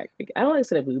pizzas back. Like, I don't like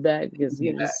sending food back because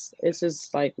Yeah. it's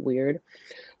just like weird.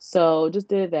 So just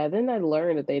did that. Then I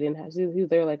learned that they didn't have.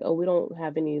 They're like, oh, we don't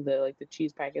have any of the like the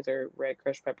cheese packets or red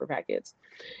crushed pepper packets.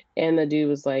 And the dude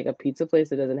was like, a pizza place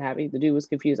that doesn't have it. The dude was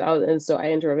confused. And so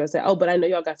I interrupted. I said, oh, but I know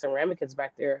y'all got some ramekins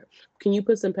back there. Can you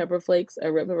put some pepper flakes,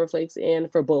 red pepper flakes in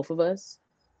for both of us?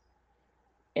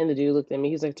 And the dude looked at me.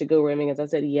 He's like, to go ramekins. I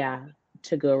said, yeah,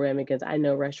 to go ramekins. I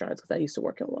know restaurants because I used to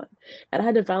work in one. And I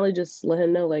had to finally just let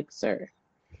him know, like, sir,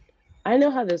 I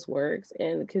know how this works,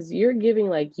 and because you're giving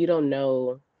like you don't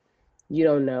know,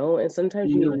 and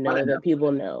sometimes you need You to want know to know. that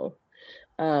people know.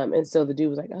 And so the dude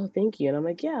was like, "Oh, thank you," and I'm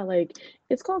like, "Yeah, like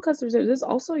it's called customer service. This is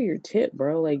also your tip,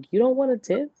 bro. Like you don't want a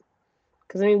tip."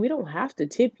 Because I mean, we don't have to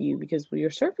tip you because your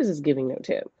service is giving no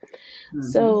tip. Mm-hmm.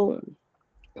 So,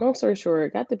 long story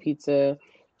short, got the pizza.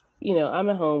 You know, I'm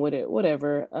at home with it,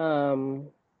 whatever.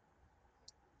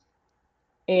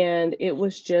 And it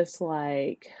was just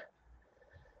like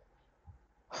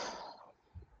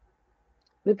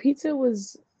the pizza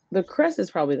was the crust is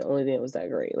probably the only thing that was that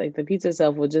great. Like the pizza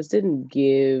itself was just didn't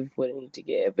give what it needed to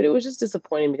give. But it was just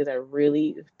disappointing because I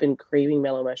really been craving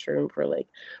mellow mushroom for like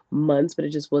months, but it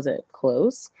just wasn't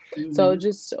close. So I Mm-hmm.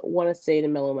 just want to say to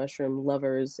mellow mushroom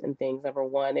lovers and things, number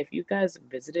one, if you guys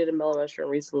visited a mellow mushroom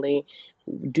recently,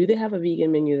 do they have a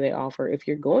vegan menu they offer? If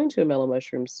you're going to a mellow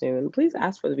mushroom soon, please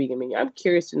ask for the vegan menu. I'm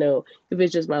curious to know if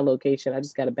it's just my location. I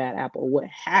just got a bad apple. What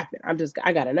happened?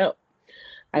 I gotta know.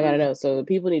 I gotta know. So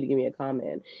people need to give me a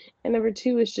comment. And number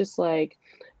two is just like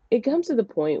it comes to the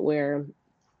point where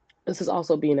this is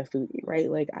also being a foodie, right?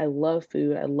 Like I love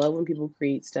food. I love when people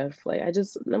create stuff. Like I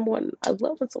just number one, I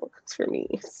love when someone cooks for me.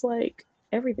 It's like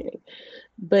everything.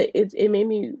 But it made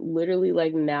me literally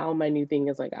like now my new thing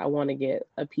is like I want to get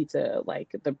a pizza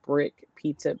like the brick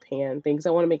pizza pan things.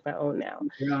 I want to make my own now.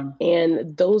 Yeah.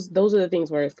 And those are the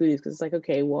things where it's foodies because it's like,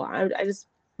 okay, well, I just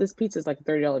this pizza is like a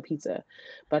 $30 pizza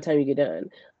by the time you get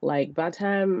done. Like by the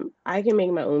time I can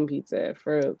make my own pizza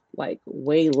for like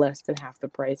way less than half the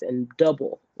price and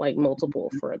double, like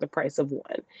multiple for the price of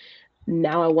one.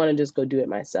 Now I want to just go do it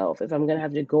myself. If I'm gonna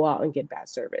have to go out and get bad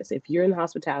service. If you're in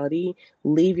hospitality,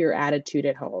 leave your attitude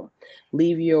at home.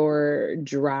 Leave your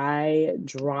dry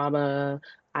drama,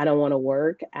 I don't want to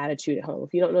work attitude at home.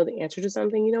 If you don't know the answer to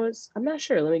something, you know, I'm not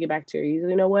sure. Let me get back to you.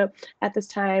 You know what? At this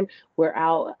time, we're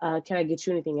out. Can I get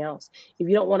you anything else? If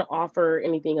you don't want to offer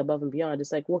anything above and beyond,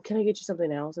 just like, well, can I get you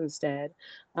something else instead?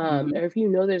 Mm-hmm. Or if you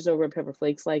know there's no red pepper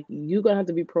flakes, like you're gonna have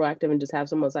to be proactive and just have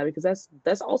someone side because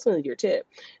that's ultimately your tip.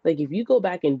 Like if you go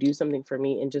back and do something for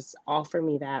me and just offer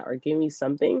me that or give me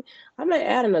something, I might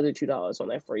add another $2 on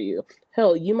that for you.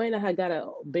 Hell, you might not have got a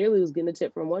barely was getting a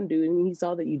tip from one dude and he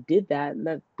saw that you did that and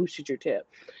that boosted your tip.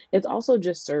 It's also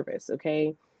just service,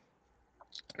 okay?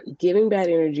 Giving bad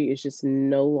energy is just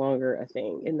no longer a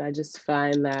thing. And I just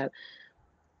find that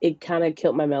it kind of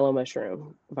killed my mellow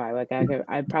mushroom vibe. Like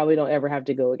I probably don't ever have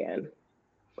to go again,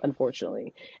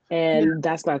 unfortunately. Yeah. And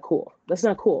that's not cool. That's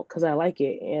not cool because I like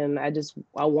it. And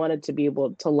I wanted to be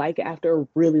able to like it after a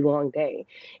really long day.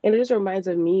 And it just reminds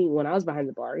of me when I was behind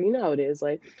the bar. You know how it is.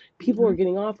 Like people Mm-hmm. are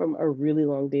getting off from a really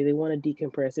long day. They want to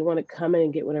decompress. They want to come in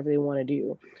and get whatever they want to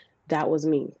do. That was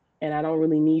me. And I don't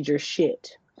really need your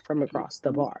shit from across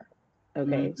the bar.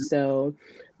 Okay. Mm-hmm. So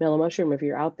Mellow Mushroom, if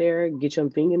you're out there, get your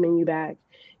finger menu back.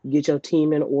 Get your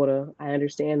team in order. I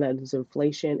understand that there's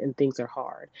inflation and things are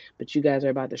hard, but you guys are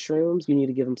about the shrooms. You need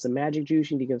to give them some magic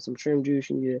juice. You need to give them some shroom juice.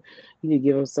 You need to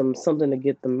give them something to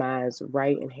get the minds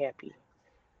right and happy.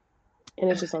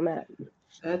 And it's just on that.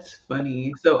 That's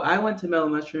funny. So I went to Mellow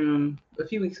Mushroom a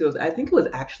few weeks ago. I think it was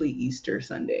actually Easter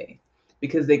Sunday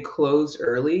because they closed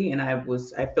early, and I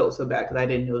felt so bad because I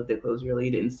didn't know that they closed early.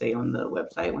 It didn't say on the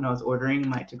website when I was ordering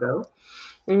my to go,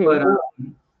 Mm-hmm. but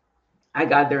I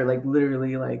got there like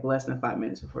literally like less than 5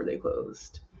 minutes before they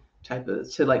closed, type of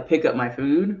to like pick up my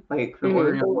food like from Mm-hmm.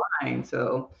 ordering online.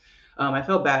 So I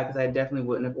felt bad because I definitely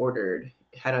wouldn't have ordered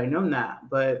had I known that.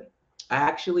 But I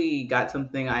actually got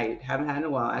something I haven't had in a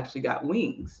while. I actually got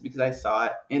wings because I saw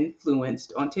it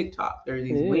influenced on TikTok. There are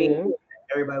these wings Ew.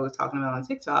 everybody was talking about on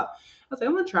TikTok. I was like,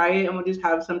 I'm gonna try it. I'm gonna just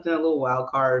have something a little wild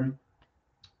card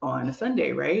on a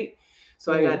Sunday, right?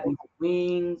 So I Mm-hmm. got these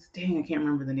wings. Dang, I can't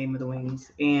remember the name of the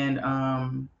wings. And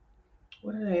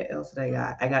else did I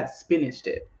got? I got spinach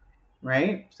dip,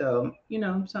 right? So something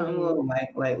a Mm-hmm. little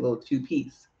like little two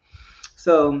piece.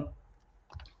 So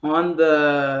on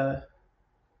the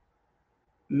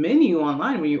menu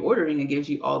online when you're ordering, it gives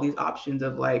you all these options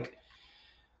of like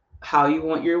how you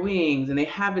want your wings, and they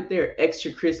have it there,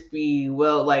 extra crispy,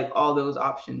 well, like all those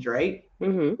options, right?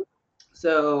 Mm-hmm.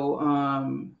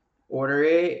 So order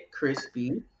it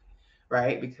crispy,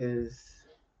 right? Because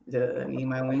I need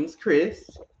my wings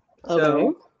crisp. Okay.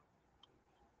 So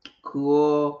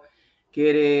cool,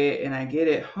 get it, and I get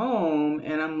it home,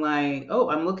 and I'm like, oh,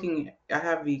 I'm looking. I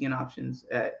have vegan options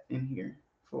at in here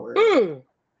for it. Mm.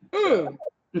 So. Mm.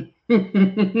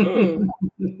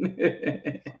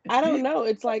 Mm. I don't know.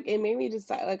 It's like it made me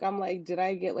decide. Like I'm like, did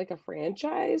I get like a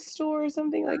franchise store or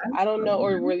something? Like I don't know.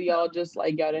 Or were y'all just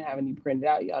like y'all didn't have any printed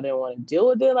out? Y'all didn't want to deal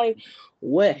with it. Like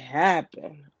what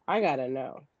happened? I gotta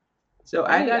know. So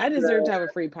I got I deserve the to have a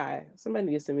free pie. Somebody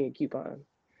needs to send me a coupon.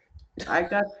 I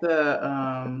got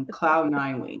the Cloud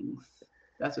Nine wings.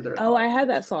 That's what they're Oh, I called. had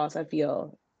that sauce. I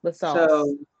feel the sauce.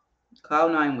 So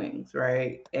Cloud Nine wings,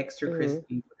 right? Extra Hmm.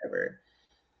 crispy, whatever.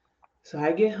 So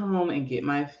I get home and get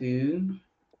my food.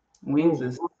 Wings Ooh.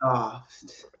 is soft.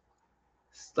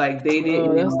 It's like they didn't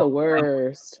Oh, even that's the like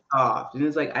worst. soft. And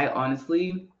it's like I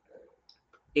honestly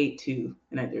ate two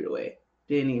and I threw it away.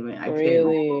 Didn't even I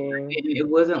couldn't. Really? It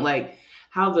wasn't like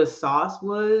how the sauce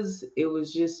was. It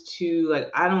was just too like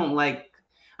I don't like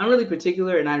I'm really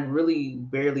particular and I really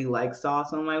barely like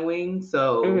sauce on my wings.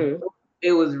 So Hmm.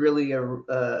 it was really a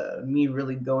me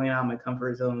really going out of my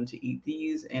comfort zone to eat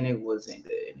these, and it wasn't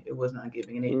good. It was not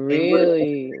giving, and it would have been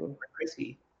Really?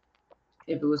 crispy.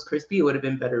 If it was crispy, it would have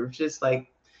been better. It was just like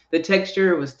the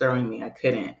texture was throwing me. I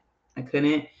couldn't.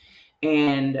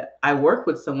 And I worked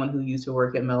with someone who used to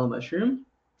work at Mellow Mushroom,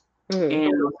 Hmm. and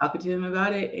I was talking to him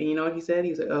about it. And you know what he said?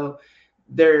 He was like, "Oh,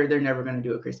 they're never gonna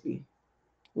do it crispy."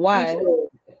 I said, Why?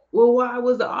 well, why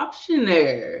was the option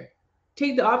there?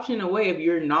 Take the option away if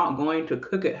you're not going to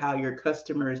cook it how your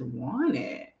customers want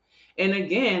it. And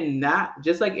again, not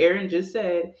just like Aaron just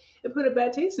said, it put a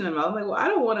bad taste in my mouth. I'm like, well, I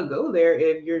don't want to go there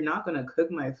if you're not going to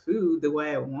cook my food the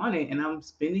way I want it and I'm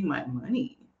spending my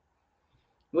money.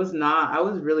 It was not, I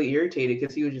was really irritated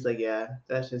because he was just like, yeah,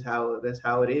 that's how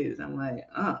it is. I'm like,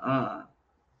 uh-uh.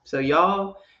 So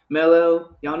y'all,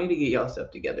 Mellow, y'all need to get y'all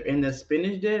stuff together. And the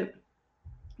spinach dip,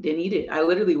 didn't eat it. I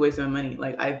literally wasted my money.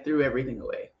 Like I threw everything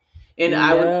away. And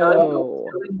I was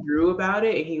No. telling Drew about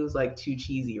it, and he was like too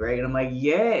cheesy, right? And I'm like,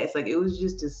 yes, like it was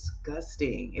just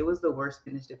disgusting. It was the worst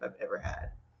spinach dip I've ever had.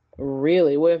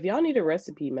 Really? Well, if y'all need a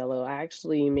recipe, Mello, I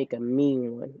actually make a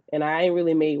mean one. And I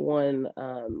really made one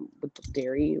with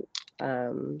dairy.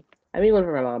 Um I made one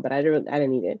for my mom, but I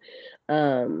didn't eat it.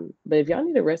 But if y'all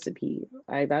need a recipe,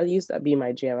 that used to be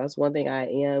my jam. That's one thing I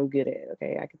am good at.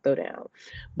 Okay, I can throw down.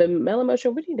 But Mellow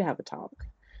Motion, we need to have a talk.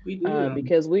 We do.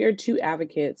 Because we are two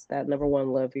advocates that number one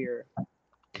love your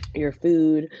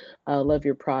food, love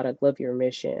your product, love your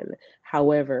mission.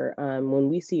 However, when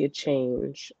we see a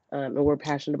change, and we're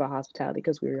passionate about hospitality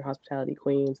because we're hospitality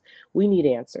queens, we need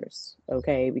answers,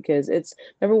 okay? Because it's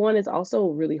number one, it's also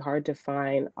really hard to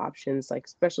find options, like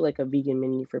especially like a vegan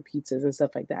menu for pizzas and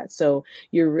stuff like that. So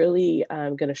you're really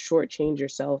going to shortchange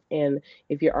yourself, and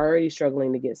if you're already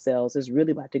struggling to get sales, it's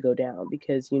really about to go down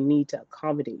because you need to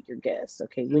accommodate your guests.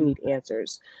 Okay, we Mm. need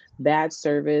answers. Bad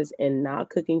service and not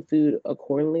cooking food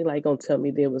accordingly, like gonna tell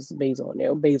me there was basil on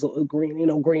there, basil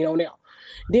green, green on there.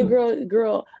 Then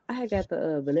girl, I had got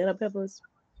the banana peppers.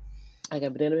 I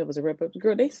got banana peppers and red peppers.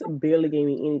 Girl, they barely gave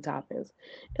me any toppings.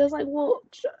 It was like, well,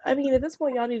 I mean, at this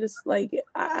point, y'all need to like,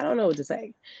 I don't know what to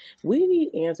say. We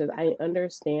need answers. I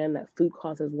understand that food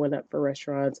costs has went up for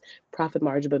restaurants, profit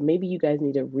margin, but maybe you guys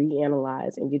need to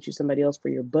reanalyze and get you somebody else for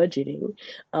your budgeting.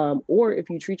 Or if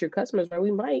you treat your customers right,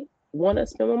 we might want to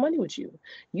spend more money with you.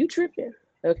 You tripping?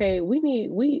 Okay,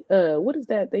 what is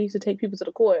that? They used to take people to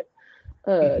the court,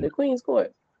 the Queen's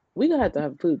Court. We gonna have to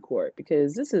have a food court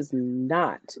because this is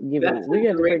not giving. That's We a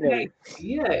got to great freaking.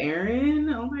 idea, Aaron.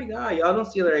 Oh my god, y'all don't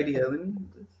steal our idea. Let me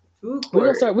food We're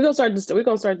gonna court. start. We're gonna start this. We're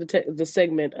gonna start the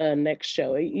segment next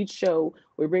show. Each show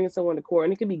we're bringing someone to court,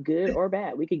 and it could be good or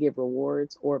bad. We could give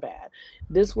rewards or bad.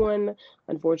 This one,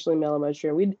 unfortunately, Mel, I'm not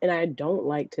sure. We and I don't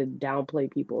like to downplay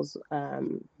people's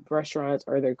restaurants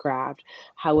or their craft.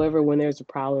 However, when there's a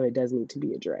problem, it does need to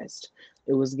be addressed.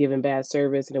 It was given bad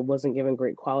service, and it wasn't given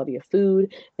great quality of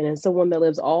food. And then someone that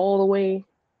lives all the way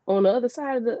on the other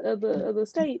side of the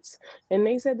states, and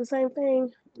they said the same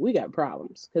thing. We got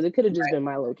problems because it could have just been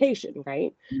my location,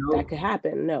 right? That Nope. could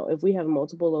happen. No, if we have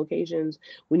multiple locations,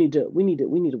 we need to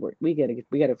work. We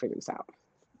gotta figure this out.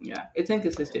 Yeah, it's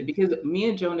inconsistent because me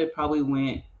and Jonah probably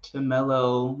went to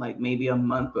Mello like maybe a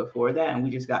month before that, and we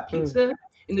just got Mm, pizza,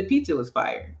 and the pizza was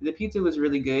fire. The pizza was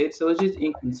really good, so it's just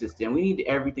inconsistent. We need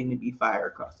everything to be fire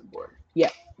across the board. yeah.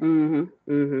 And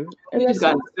We just that's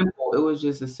got it. it simple. It was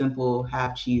just a simple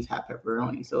half cheese, half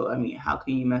pepperoni. So I mean, how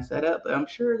can you mess that up? But I'm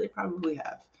sure they probably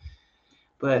have.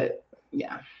 But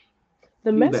yeah,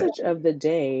 The do better. message of the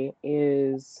day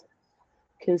is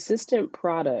consistent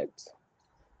product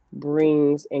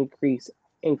brings increase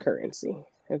in currency.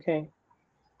 Okay.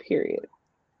 Period.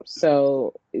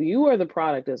 So you are the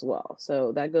product as well.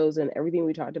 So that goes in everything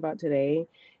we talked about today.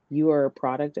 You are a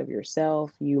product of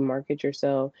yourself. You market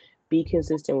yourself. Be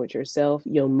consistent with yourself,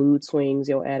 your mood swings,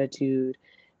 your attitude,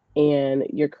 and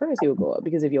your currency will go up.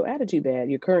 Because if your attitude bad,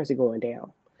 your currency going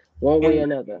down, one way or And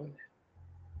another.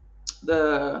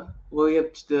 the well, we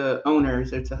have the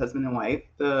owners. It's a husband and wife.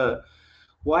 The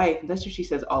wife, that's what she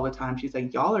says all the time. She's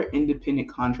like, y'all are independent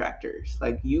contractors.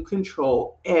 Like, you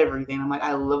control everything. I'm like,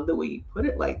 I love the way you put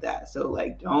it like that. So,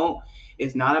 like, don't,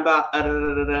 it's not about,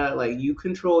 like, you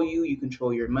control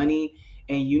your money,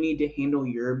 and you need to handle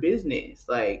your business.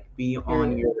 Like, Period.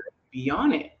 be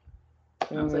on it.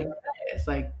 And I was like, Hmm. yes,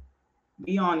 like,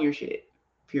 be on your shit,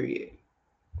 period.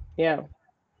 Yeah.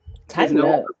 Because Tighten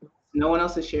up. no one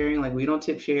else is sharing. Like, we don't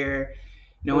tip share.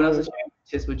 No one else is Hmm. sharing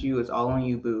tips with you. It's all on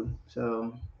you, boo.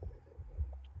 So,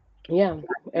 Yeah.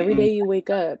 Every and day you wake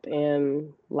up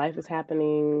and life is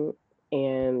happening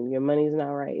and your money's not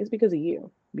right, it's because of you.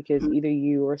 Because either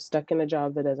you are stuck in a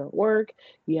job that doesn't work,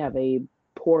 you have a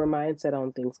poor mindset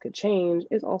on things could change.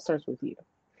 It all starts with you.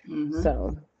 mm-hmm.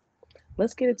 So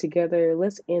let's get it together.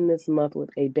 Let's end this month with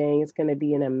a bang. It's going to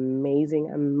be an amazing,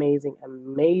 amazing,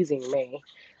 amazing May.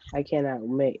 I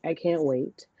can't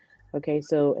wait. Okay,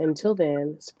 so until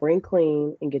then, spring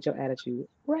clean and get your attitude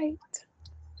right.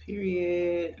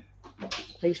 Period.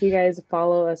 Make sure you guys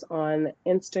follow us on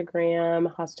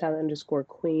Instagram,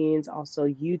 hospitality_queens. Also,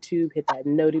 YouTube, hit that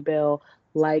noti bell,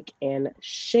 like and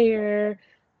share.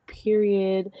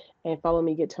 Period. And follow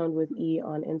me, Get Toned with E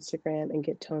on Instagram and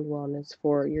Get Toned Wellness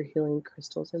for your healing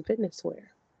crystals and fitness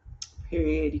wear.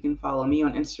 Period. You can follow me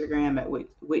on Instagram at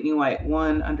Whitney White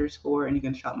 1_, and you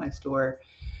can shop my store,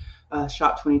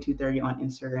 Shop 2230 on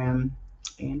Instagram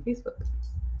and Facebook.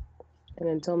 And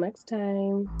until next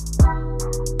time.